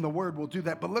 Prayer and the word will do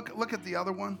that. But look at the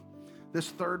other one, this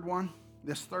third one.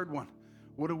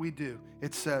 What do?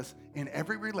 It says, in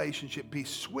every relationship, be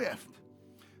swift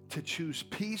to choose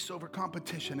peace over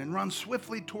competition and run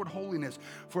swiftly toward holiness.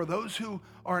 For those who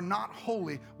are not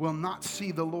holy will not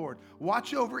see the Lord.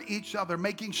 Watch over each other,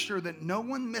 making sure that no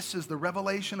one misses the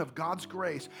revelation of God's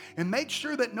grace, and make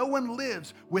sure that no one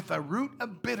lives with a root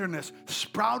of bitterness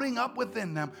sprouting up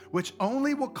within them, which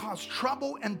only will cause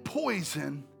trouble and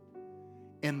poison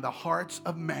in the hearts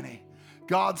of many.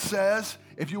 God says,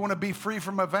 if you want to be free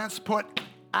from offense, put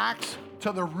axe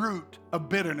to the root of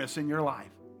bitterness in your life.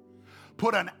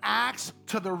 Put an axe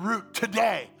to the root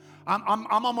today. I'm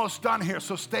almost done here,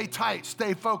 so stay tight,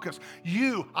 stay focused.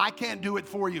 I can't do it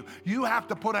for you. You have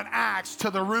to put an axe to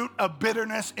the root of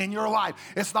bitterness in your life.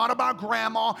 It's not about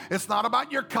grandma. It's not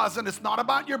about your cousin. It's not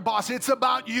about your boss. It's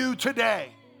about you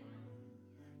today.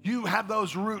 You have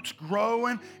those roots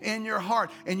growing in your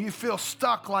heart, and you feel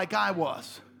stuck like I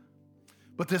was.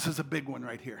 But this is a big one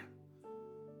right here.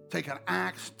 Take an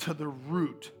axe to the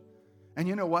root. And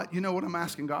you know what? You know what I'm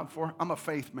asking God for? I'm a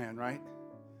faith man, right?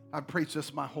 I've preached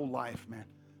this my whole life, man.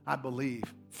 I believe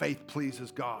faith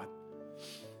pleases God.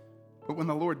 But when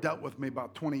the Lord dealt with me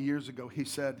about 20 years ago, he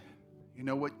said, you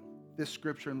know what this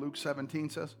scripture in Luke 17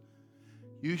 says?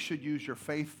 You should use your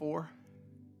faith for?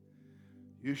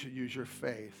 You should use your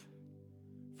faith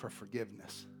for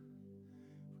forgiveness.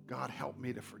 God, help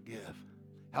me to forgive.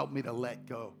 Help me to let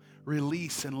go.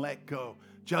 Release and let go.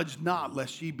 Judge not,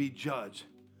 lest ye be judged.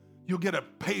 You'll get a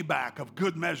payback of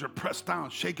good measure, pressed down,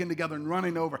 shaken together, and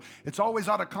running over. It's always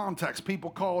out of context.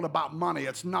 People call it about money.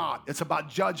 It's not. It's about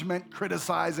judgment,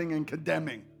 criticizing, and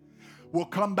condemning. Will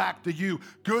come back to you.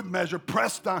 Good measure,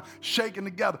 pressed down, shaken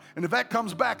together. And if that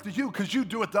comes back to you because you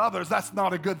do it to others, that's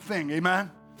not a good thing.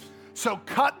 Amen? So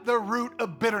cut the root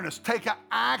of bitterness. Take an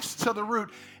axe to the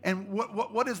root. And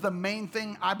what is the main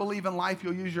thing I believe in life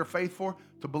you'll use your faith for?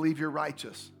 To believe you're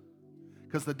righteous.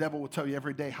 Because the devil will tell you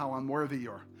every day how unworthy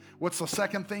you are. What's the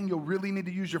second thing you'll really need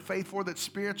to use your faith for that's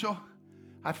spiritual?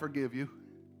 I forgive you.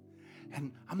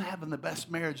 And I'm having the best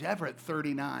marriage ever at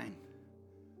 39.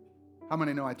 How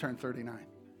many know I turned 39?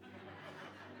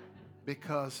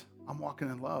 Because I'm walking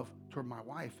in love toward my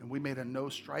wife. And we made a no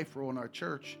strife rule in our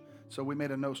church. So we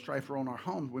made a no strife rule in our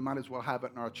home. We might as well have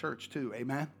it in our church too.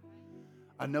 Amen?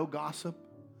 A no gossip.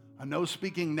 A no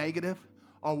speaking negative.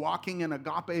 A walking in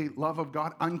agape love of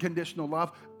God. Unconditional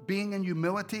love. Being in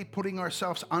humility, putting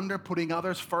ourselves under, putting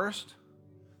others first.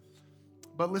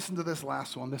 But listen to this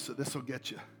last one. This will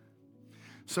get you.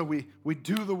 So we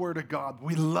do the word of God.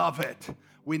 We love it.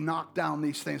 We knock down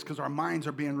these things because our minds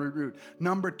are being renewed.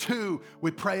 Number 2,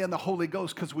 we pray in the Holy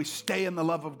Ghost because we stay in the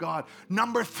love of God.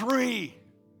 Number 3,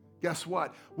 guess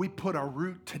what? We put a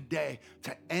root today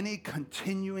to any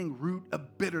continuing root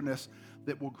of bitterness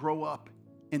that will grow up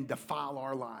and defile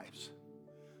our lives.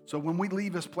 So when we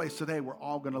leave this place today, we're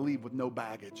all going to leave with no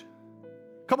baggage.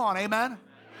 Come on, amen?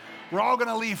 We're all going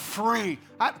to leave free.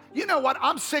 You know what?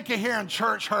 I'm sick of hearing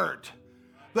church hurt.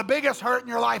 The biggest hurt in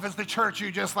your life is the church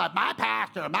you just left. My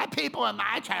pastor, my people in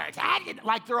my church,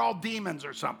 like they're all demons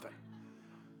or something.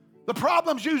 The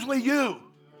problem's usually you.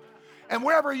 And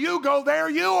wherever you go, there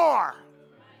you are.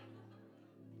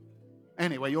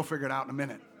 Anyway, you'll figure it out in a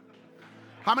minute.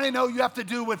 How many know you have to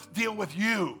deal with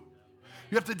you?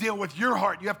 You have to deal with your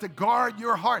heart. You have to guard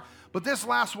your heart. But this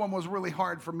last one was really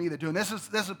hard for me to do. And this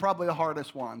is probably the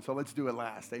hardest one. So let's do it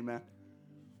last. Amen.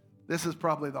 This is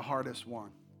probably the hardest one.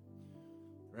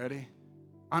 Ready?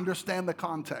 Understand the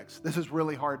context. This is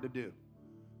really hard to do.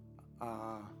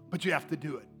 But you have to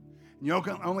do it. And you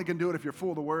only can do it if you're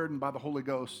full of the Word and by the Holy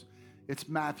Ghost. It's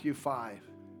Matthew 5.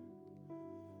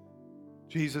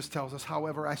 Jesus tells us,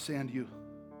 however, I say unto you,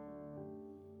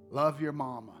 love your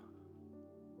mama.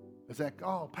 Is that,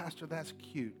 oh, Pastor, that's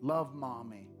cute. Love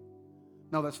mommy.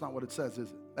 No, that's not what it says,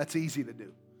 is it? That's easy to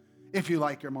do. If you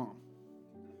like your mom.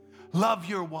 Love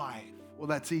your wife. Well,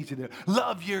 that's easy to do.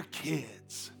 Love your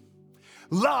kids.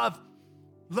 Love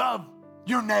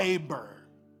your neighbor.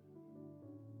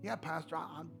 Yeah, Pastor,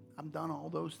 I'm done all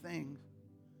those things.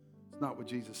 It's not what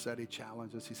Jesus said. He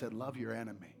challenged us. He said, love your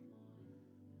enemy.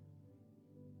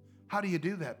 How do you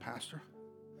do that, Pastor?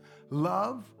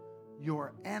 Love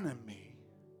your enemy.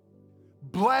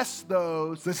 Bless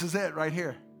those, this is it right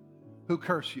here, who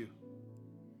curse you.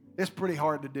 It's pretty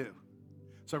hard to do.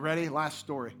 So ready? Last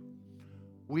story.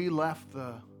 We left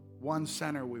the one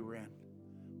center we were in.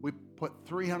 We put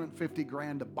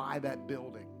 $350,000 to buy that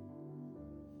building.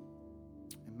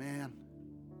 And man,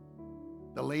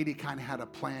 the lady kind of had a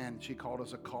plan. She called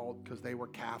us a cult because they were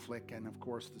Catholic and of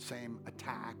course the same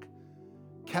attack.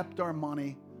 Kept our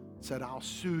money. Said, I'll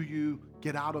sue you,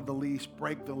 get out of the lease,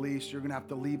 break the lease. You're going to have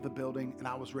to leave the building. And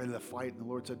I was ready to fight. And the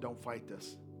Lord said, don't fight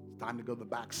this. It's time to go to the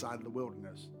backside of the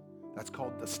wilderness. That's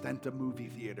called the Stenta movie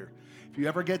theater. If you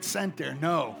ever get sent there,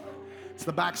 no. It's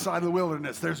the backside of the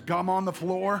wilderness. There's gum on the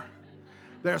floor.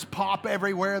 There's pop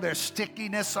everywhere. There's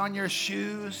stickiness on your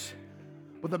shoes.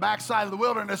 But the backside of the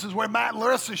wilderness is where Matt and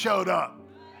Larissa showed up.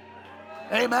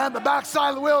 Amen. The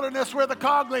backside of the wilderness where the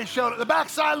Cogleys showed up. The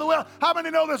backside of the wilderness. How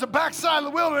many know there's a backside of the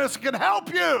wilderness that can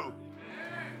help you?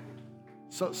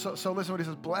 So listen to what he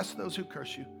says. Bless those who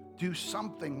curse you. do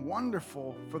something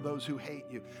wonderful for those who hate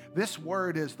you. This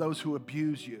word is those who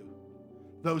abuse you,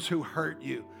 those who hurt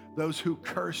you, those who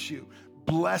curse you.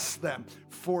 Bless them,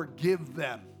 forgive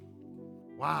them.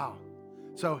 Wow.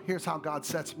 So here's how God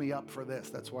sets me up for this.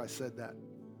 That's why I said that.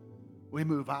 We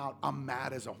move out. I'm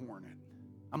mad as a hornet.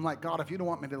 I'm like, God, if you don't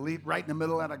want me to leave, right in the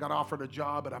middle of that, I got offered a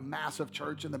job at a massive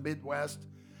church in the Midwest.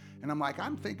 And I'm like,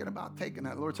 I'm thinking about taking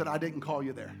that. The Lord said, I didn't call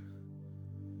you there.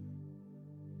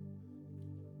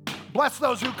 Bless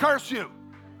those who curse you.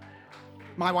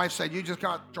 My wife said, you just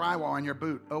got drywall on your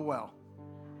boot. Oh, well.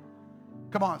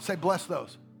 Come on, say bless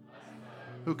those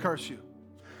who curse you.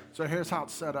 So here's how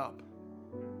it's set up.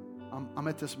 I'm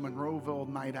at this Monroeville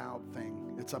night out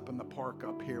thing. It's up in the park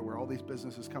up here where all these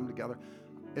businesses come together.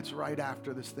 It's right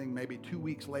after this thing, maybe 2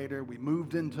 weeks later. We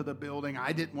moved into the building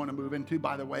I didn't want to move into,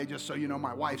 by the way, just so you know,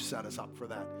 my wife set us up for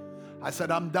that. I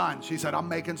said, I'm done. She said, I'm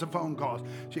making some phone calls.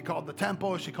 She called the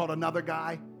temple. She called another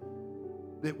guy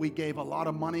that we gave a lot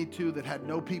of money to that had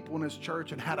no people in his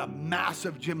church and had a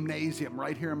massive gymnasium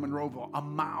right here in Monroeville, a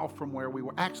mile from where we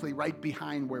were, actually right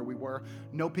behind where we were.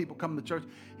 No people come to church.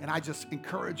 And I just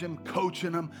encourage him,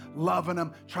 coaching him, loving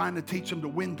him, trying to teach him to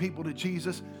win people to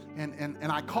Jesus. And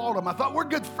I called him. I thought, we're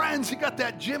good friends. You got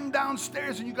that gym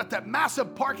downstairs and you got that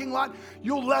massive parking lot.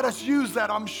 You'll let us use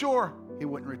that, I'm sure. He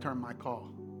wouldn't return my call.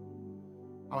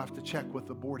 I'll have to check with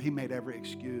the board. He made every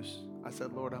excuse. I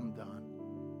said, Lord, I'm done.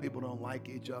 People don't like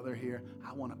each other here.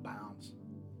 I want to bounce.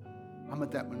 I'm at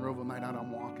that Monroeville night out.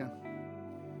 I'm walking.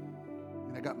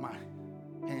 And I got my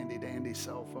handy-dandy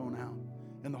cell phone out.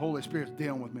 And the Holy Spirit's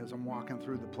dealing with me as I'm walking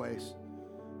through the place.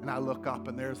 And I look up,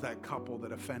 and there's that couple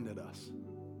that offended us.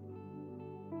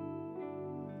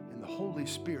 And the Holy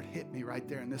Spirit hit me right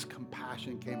there, and this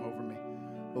compassion came over me.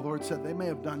 The Lord said, they may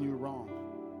have done you wrong,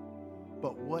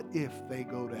 but what if they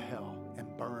go to hell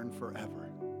and burn forever?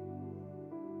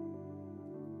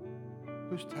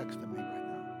 Who's texting me right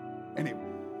now? Anyway,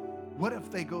 what if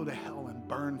they go to hell and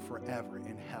burn forever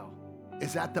in hell?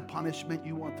 Is that the punishment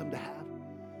you want them to have?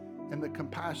 And the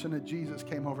compassion of Jesus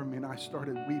came over me, and I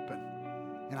started weeping.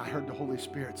 And I heard the Holy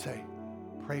Spirit say,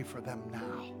 pray for them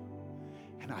now.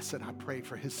 And I said, I pray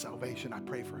for his salvation. I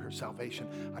pray for her salvation.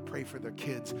 I pray for their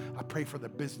kids. I pray for their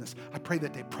business. I pray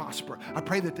that they prosper. I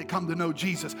pray that they come to know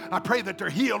Jesus. I pray that they're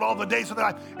healed all the days of their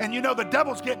life. And you know, the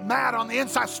devil's getting mad on the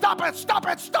inside. Stop it, stop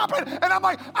it, stop it. And I'm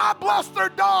like, I bless their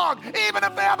dog. Even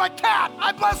if they have a cat,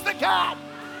 I bless the cat.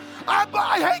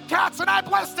 I hate cats, and I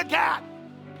bless the cat.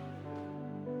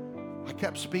 I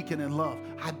kept speaking in love.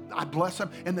 I bless them,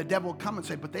 and the devil would come and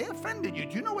say, but they offended you.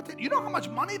 Do you know you know how much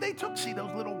money they took? See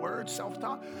those little words,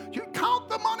 self-talk? You count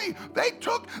the money they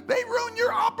took. They ruined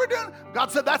your opportunity.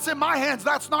 God said, that's in my hands.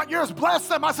 That's not yours. Bless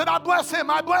them. I said, I bless him.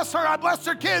 I bless her. I bless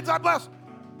their kids. I bless.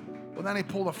 Well, then he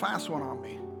pulled a fast one on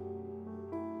me.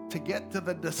 To get to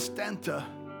the Destenta,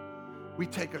 we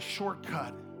take a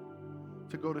shortcut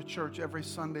to go to church every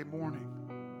Sunday morning.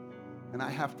 And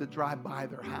I have to drive by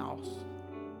their house.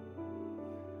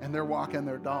 And they're walking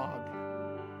their dog.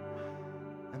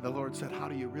 And the Lord said, how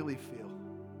do you really feel?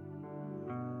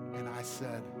 And I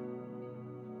said,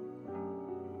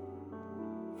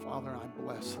 Father, I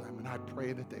bless them, and I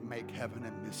pray that they make heaven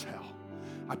and miss hell.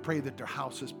 I pray that their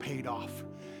house is paid off.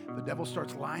 The devil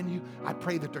starts lying to you. I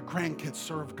pray that their grandkids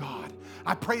serve God.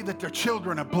 I pray that their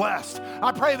children are blessed.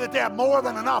 I pray that they have more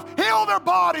than enough. Heal their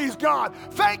bodies, God.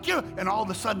 Thank you. And all of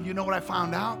a sudden, you know what I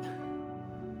found out?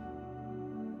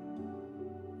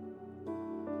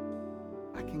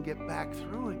 Can get back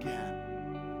through again.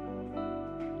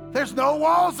 There's no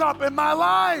walls up in my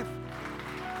life.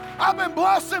 I've been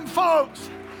blessing folks.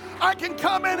 I can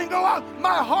come in and go out.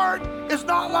 My heart is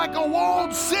not like a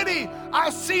walled city. I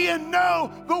see and know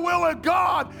the will of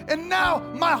God. And now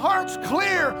my heart's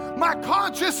clear. My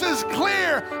conscience is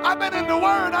clear. I've been in the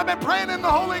Word. I've been praying in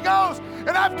the Holy Ghost.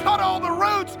 And I've cut all the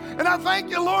roots. And I thank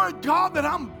you, Lord God, that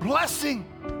I'm blessing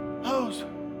those.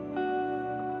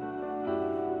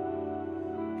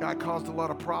 God caused a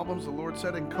lot of problems. The Lord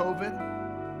said in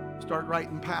COVID, start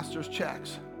writing pastors'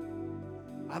 checks.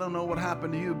 I don't know what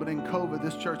happened to you, but in COVID,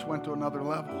 this church went to another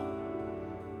level.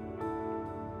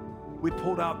 We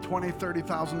pulled out $20,000,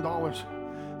 $30,000,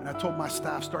 and I told my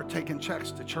staff, start taking checks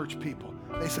to church people.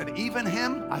 They said, even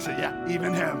him? I said, yeah,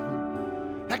 even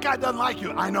him. That guy doesn't like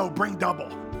you. I know, bring double.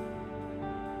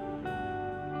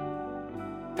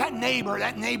 That neighbor,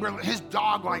 his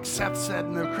dog, like Seth said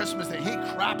in the Christmas day, he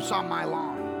craps on my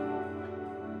lawn.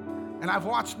 And I've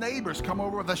watched neighbors come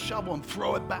over with a shovel and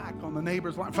throw it back on the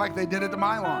neighbor's lawn. In fact, they did it to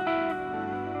my lawn.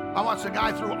 I watched a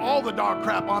guy throw all the dog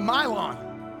crap on my lawn.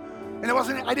 And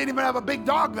I didn't even have a big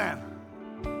dog then.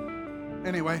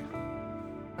 Anyway,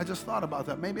 I just thought about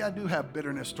that. Maybe I do have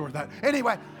bitterness toward that.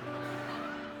 Anyway,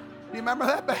 You remember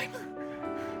that, babe?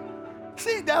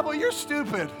 See, devil, you're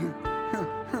stupid.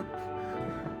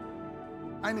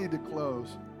 I need to close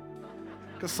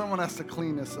because someone has to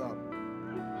clean this up.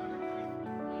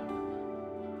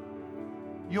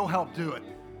 You'll help do it.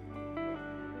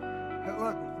 Hey,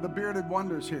 look, the bearded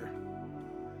wonders here.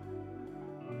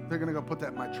 They're going to go put that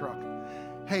in my truck.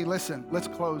 Hey, listen, let's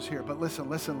close here, but listen.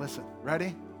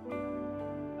 Ready?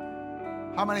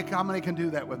 How many can do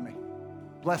that with me?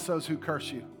 Bless those who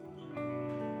curse you.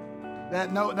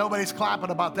 Nobody's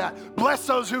clapping about that. Bless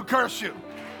those who curse you.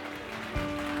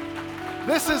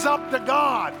 This is up to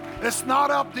God. It's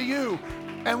not up to you.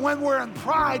 And when we're in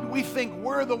pride, we think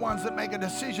we're the ones that make a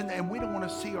decision, and we don't want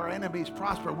to see our enemies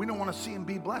prosper. We don't want to see them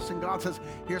be blessed. And God says,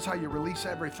 here's how you release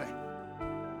everything.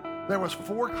 There was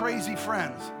 4 crazy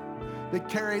friends that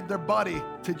carried their buddy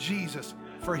to Jesus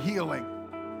for healing.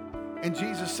 And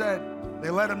Jesus said, they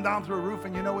let him down through a roof,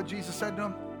 and you know what Jesus said to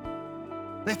him?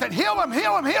 They said, heal him,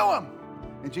 heal him, heal him.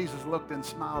 And Jesus looked and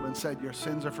smiled and said, your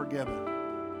sins are forgiven.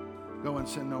 Go and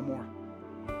sin no more.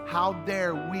 How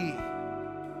dare we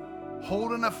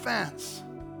hold an offense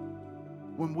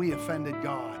when we offended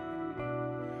God?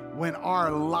 When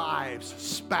our lives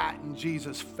spat in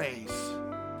Jesus' face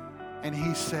and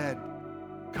he said,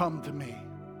 come to me,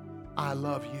 I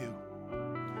love you.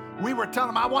 We were telling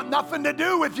him, I want nothing to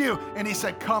do with you. And he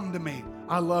said, come to me,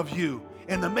 I love you.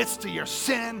 In the midst of your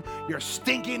sin, your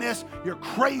stinkiness, your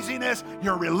craziness,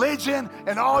 your religion,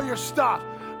 and all your stuff,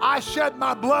 I shed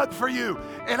my blood for you,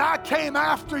 and I came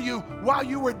after you while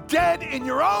you were dead in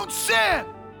your own sin.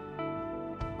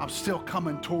 I'm still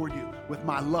coming toward you with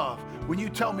my love. When you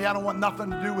tell me I don't want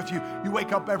nothing to do with you, you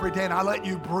wake up every day and I let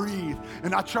you breathe,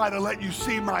 and I try to let you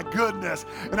see my goodness,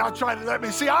 and I try to let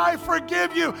me see I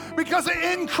forgive you because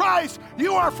in Christ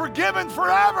you are forgiven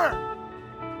forever.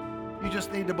 You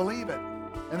just need to believe it.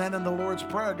 And then in the Lord's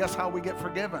Prayer, guess how we get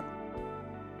forgiven?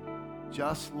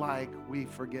 Just like we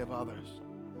forgive others.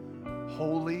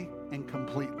 Wholly and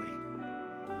completely.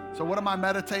 So what am I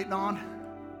meditating on?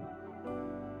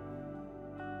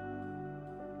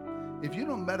 If you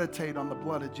don't meditate on the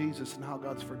blood of Jesus and how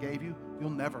God's forgave you, you'll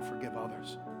never forgive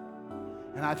others.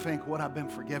 And I think what I've been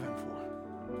forgiven for,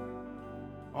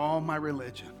 all my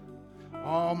religion,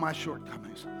 all my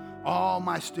shortcomings, all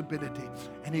my stupidity.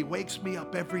 And he wakes me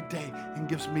up every day and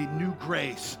gives me new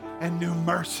grace and new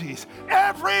mercies.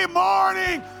 Every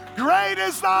morning, great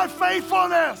is thy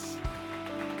faithfulness.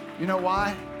 You know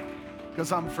why?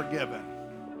 Because I'm forgiven.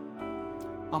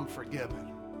 I'm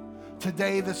forgiven.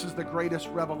 Today, this is the greatest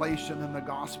revelation in the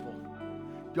gospel.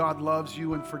 God loves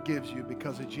you and forgives you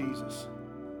because of Jesus.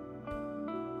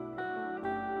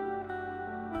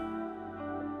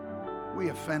 We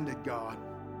offended God.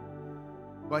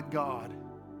 But God,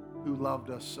 who loved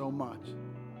us so much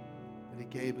that he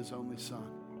gave his only son,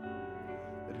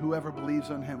 that whoever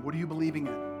believes on him, what are you believing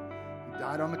in? He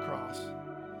died on the cross.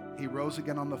 He rose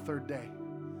again on the 3rd day.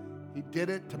 He did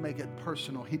it to make it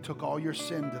personal. He took all your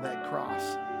sin to that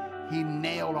cross. He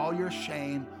nailed all your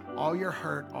shame, all your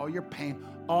hurt, all your pain,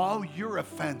 all your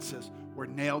offenses were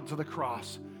nailed to the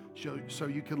cross so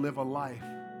you could live a life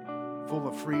full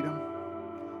of freedom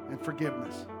and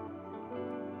forgiveness.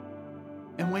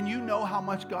 And when you know how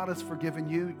much God has forgiven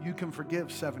you, you can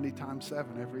forgive 70 times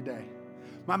 7 every day.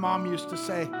 My mom used to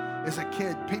say, as a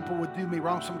kid, people would do me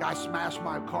wrong. Some guy smashed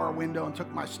my car window and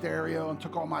took my stereo and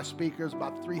took all my speakers,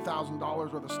 about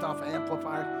 $3,000 worth of stuff,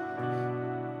 amplifiers.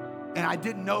 And I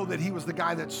didn't know that he was the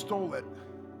guy that stole it.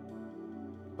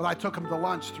 But I took him to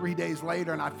lunch 3 days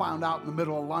later, and I found out in the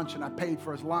middle of lunch, and I paid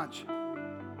for his lunch.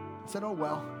 I said, oh,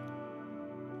 well,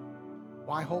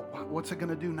 what's it going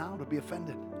to do now to be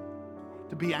offended?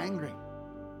 To be angry?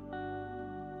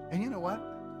 And you know what?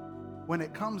 When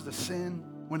it comes to sin,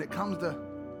 when it comes to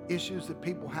issues that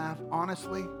people have,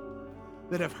 honestly,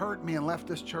 that have hurt me and left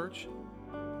this church,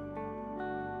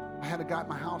 I had a guy at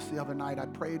my house the other night. I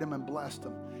prayed him and blessed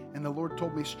him. And the Lord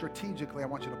told me strategically, I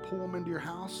want you to pull him into your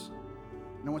house,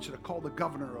 and I want you to call the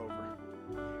governor over.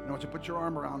 And I want you to put your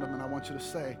arm around him, and I want you to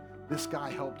say, this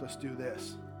guy helped us do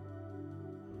this.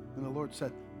 And the Lord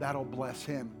said, that'll bless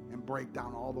him and break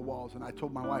down all the walls. And I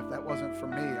told my wife, that wasn't for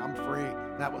me. I'm free.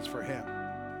 That was for him.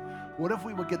 What if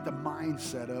we would get the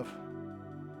mindset of,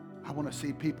 I want to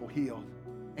see people healed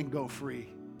and go free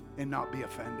and not be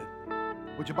offended?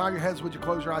 Would you bow your heads? Would you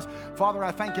close your eyes? Father,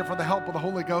 I thank you for the help of the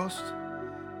Holy Ghost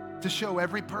to show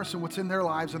every person what's in their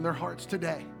lives and their hearts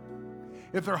today.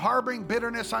 If they're harboring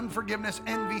bitterness, unforgiveness,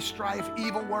 envy, strife,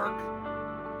 evil work.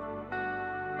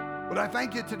 But I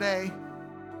thank you today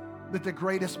that the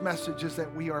greatest message is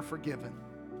that we are forgiven.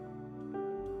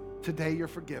 Today you're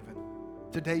forgiven.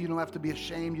 Today you don't have to be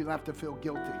ashamed. You don't have to feel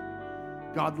guilty.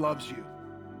 God loves you.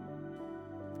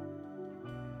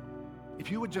 if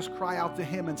you would just cry out to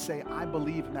him and say, I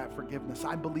believe in that forgiveness.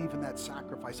 I believe in that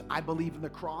sacrifice. I believe in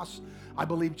the cross. I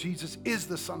believe Jesus is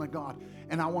the Son of God.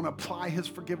 And I want to apply his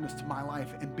forgiveness to my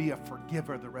life and be a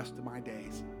forgiver the rest of my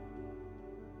days.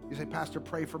 You say, Pastor,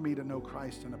 pray for me to know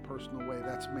Christ in a personal way.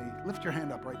 That's me. Lift your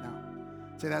hand up right now.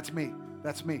 Say, that's me.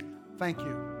 That's me. Thank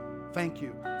you. Thank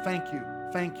you. Thank you.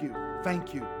 Thank you.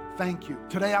 Thank you. Thank you.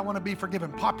 Today I want to be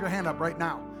forgiven. Pop your hand up right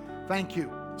now. Thank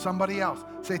you. Somebody else.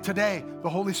 Say, today the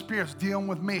Holy Spirit's dealing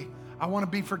with me. I want to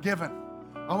be forgiven.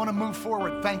 I want to move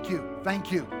forward. Thank you.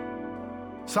 Thank you.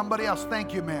 Somebody else.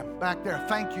 Thank you, ma'am. Back there.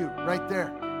 Thank you. Right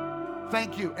there.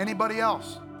 Thank you. Anybody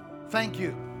else? Thank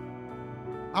you.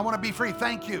 I want to be free.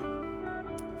 Thank you.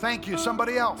 Thank you.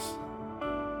 Somebody else.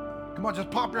 Come on, just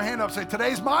pop your hand up. Say,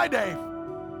 today's my day.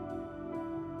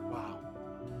 Wow.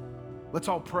 Let's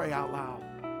all pray out loud.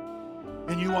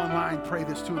 And you online, pray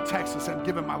this too in Texas and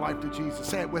giving my life to Jesus.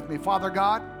 Say it with me. Father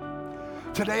God,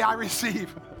 today I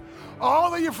receive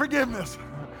all of your forgiveness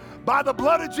by the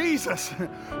blood of Jesus.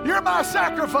 You're my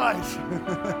sacrifice.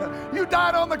 You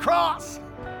died on the cross.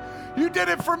 You did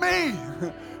it for me.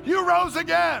 You rose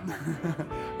again.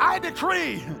 I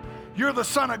decree you're the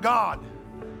Son of God.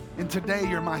 And today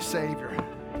you're my Savior.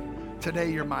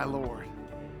 Today you're my Lord.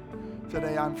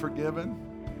 Today I'm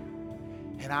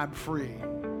forgiven and I'm free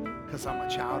because I'm a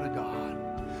child of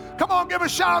God. Come on, give a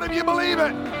shout if you believe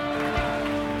it.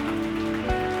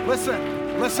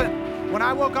 Listen. When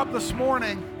I woke up this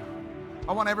morning,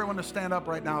 I want everyone to stand up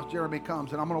right now as Jeremy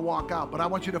comes, and I'm going to walk out, but I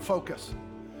want you to focus.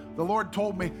 The Lord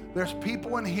told me there's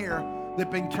people in here that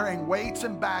have been carrying weights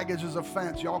and baggage as a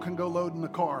fence. Y'all can go load in the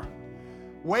car.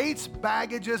 Weights,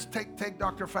 baggages, take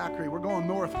Dr. Fackery. We're going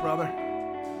north, brother.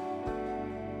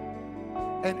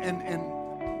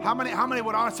 And how many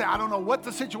would honestly say, I don't know what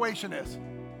the situation is?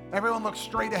 Everyone looks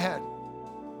straight ahead.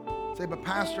 Say, but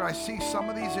Pastor, I see some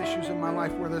of these issues in my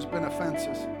life where there's been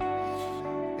offenses,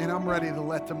 and I'm ready to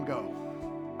let them go.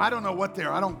 I don't know what they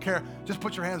are. I don't care. Just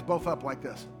put your hands both up like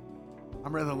this.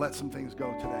 I'm ready to let some things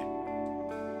go today.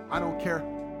 I don't care.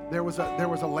 There was a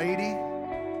lady,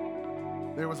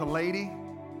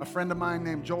 a friend of mine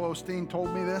named Joel Osteen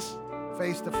told me this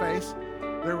face to face.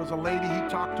 There was a lady he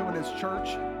talked to in his church,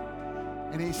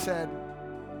 and he said,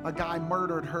 a guy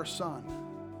murdered her son.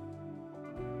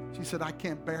 She said, I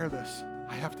can't bear this.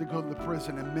 I have to go to the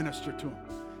prison and minister to him.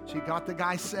 She got the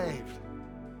guy saved.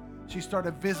 She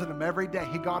started visiting him every day.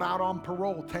 He got out on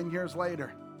parole 10 years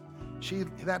later.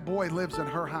 That boy lives in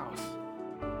her house.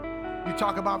 You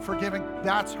talk about forgiving,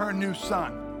 that's her new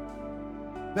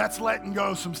son. That's letting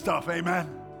go some stuff, amen?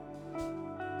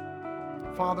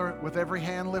 Father, with every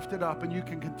hand lifted up, and you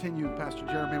can continue, Pastor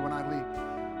Jeremy, when I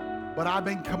leave. But I've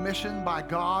been commissioned by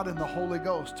God and the Holy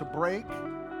Ghost to break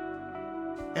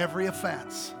every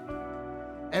offense,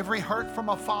 every hurt from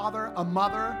a father, a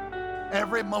mother,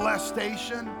 every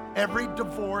molestation, every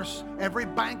divorce, every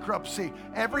bankruptcy,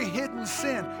 every hidden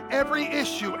sin, every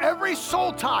issue, every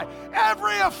soul tie,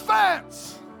 every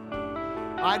offense.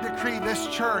 I decree this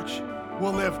church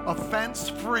will live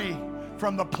offense-free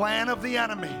from the plan of the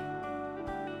enemy.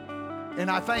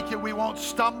 And I thank you, we won't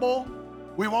stumble,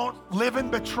 we won't live in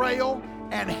betrayal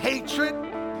and hatred,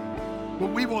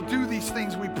 but we will do these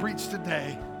things we preach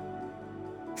today.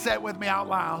 Say it with me out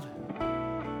loud.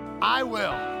 I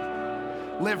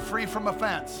will live free from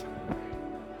offense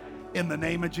in the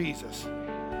name of Jesus.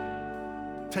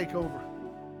 Take over.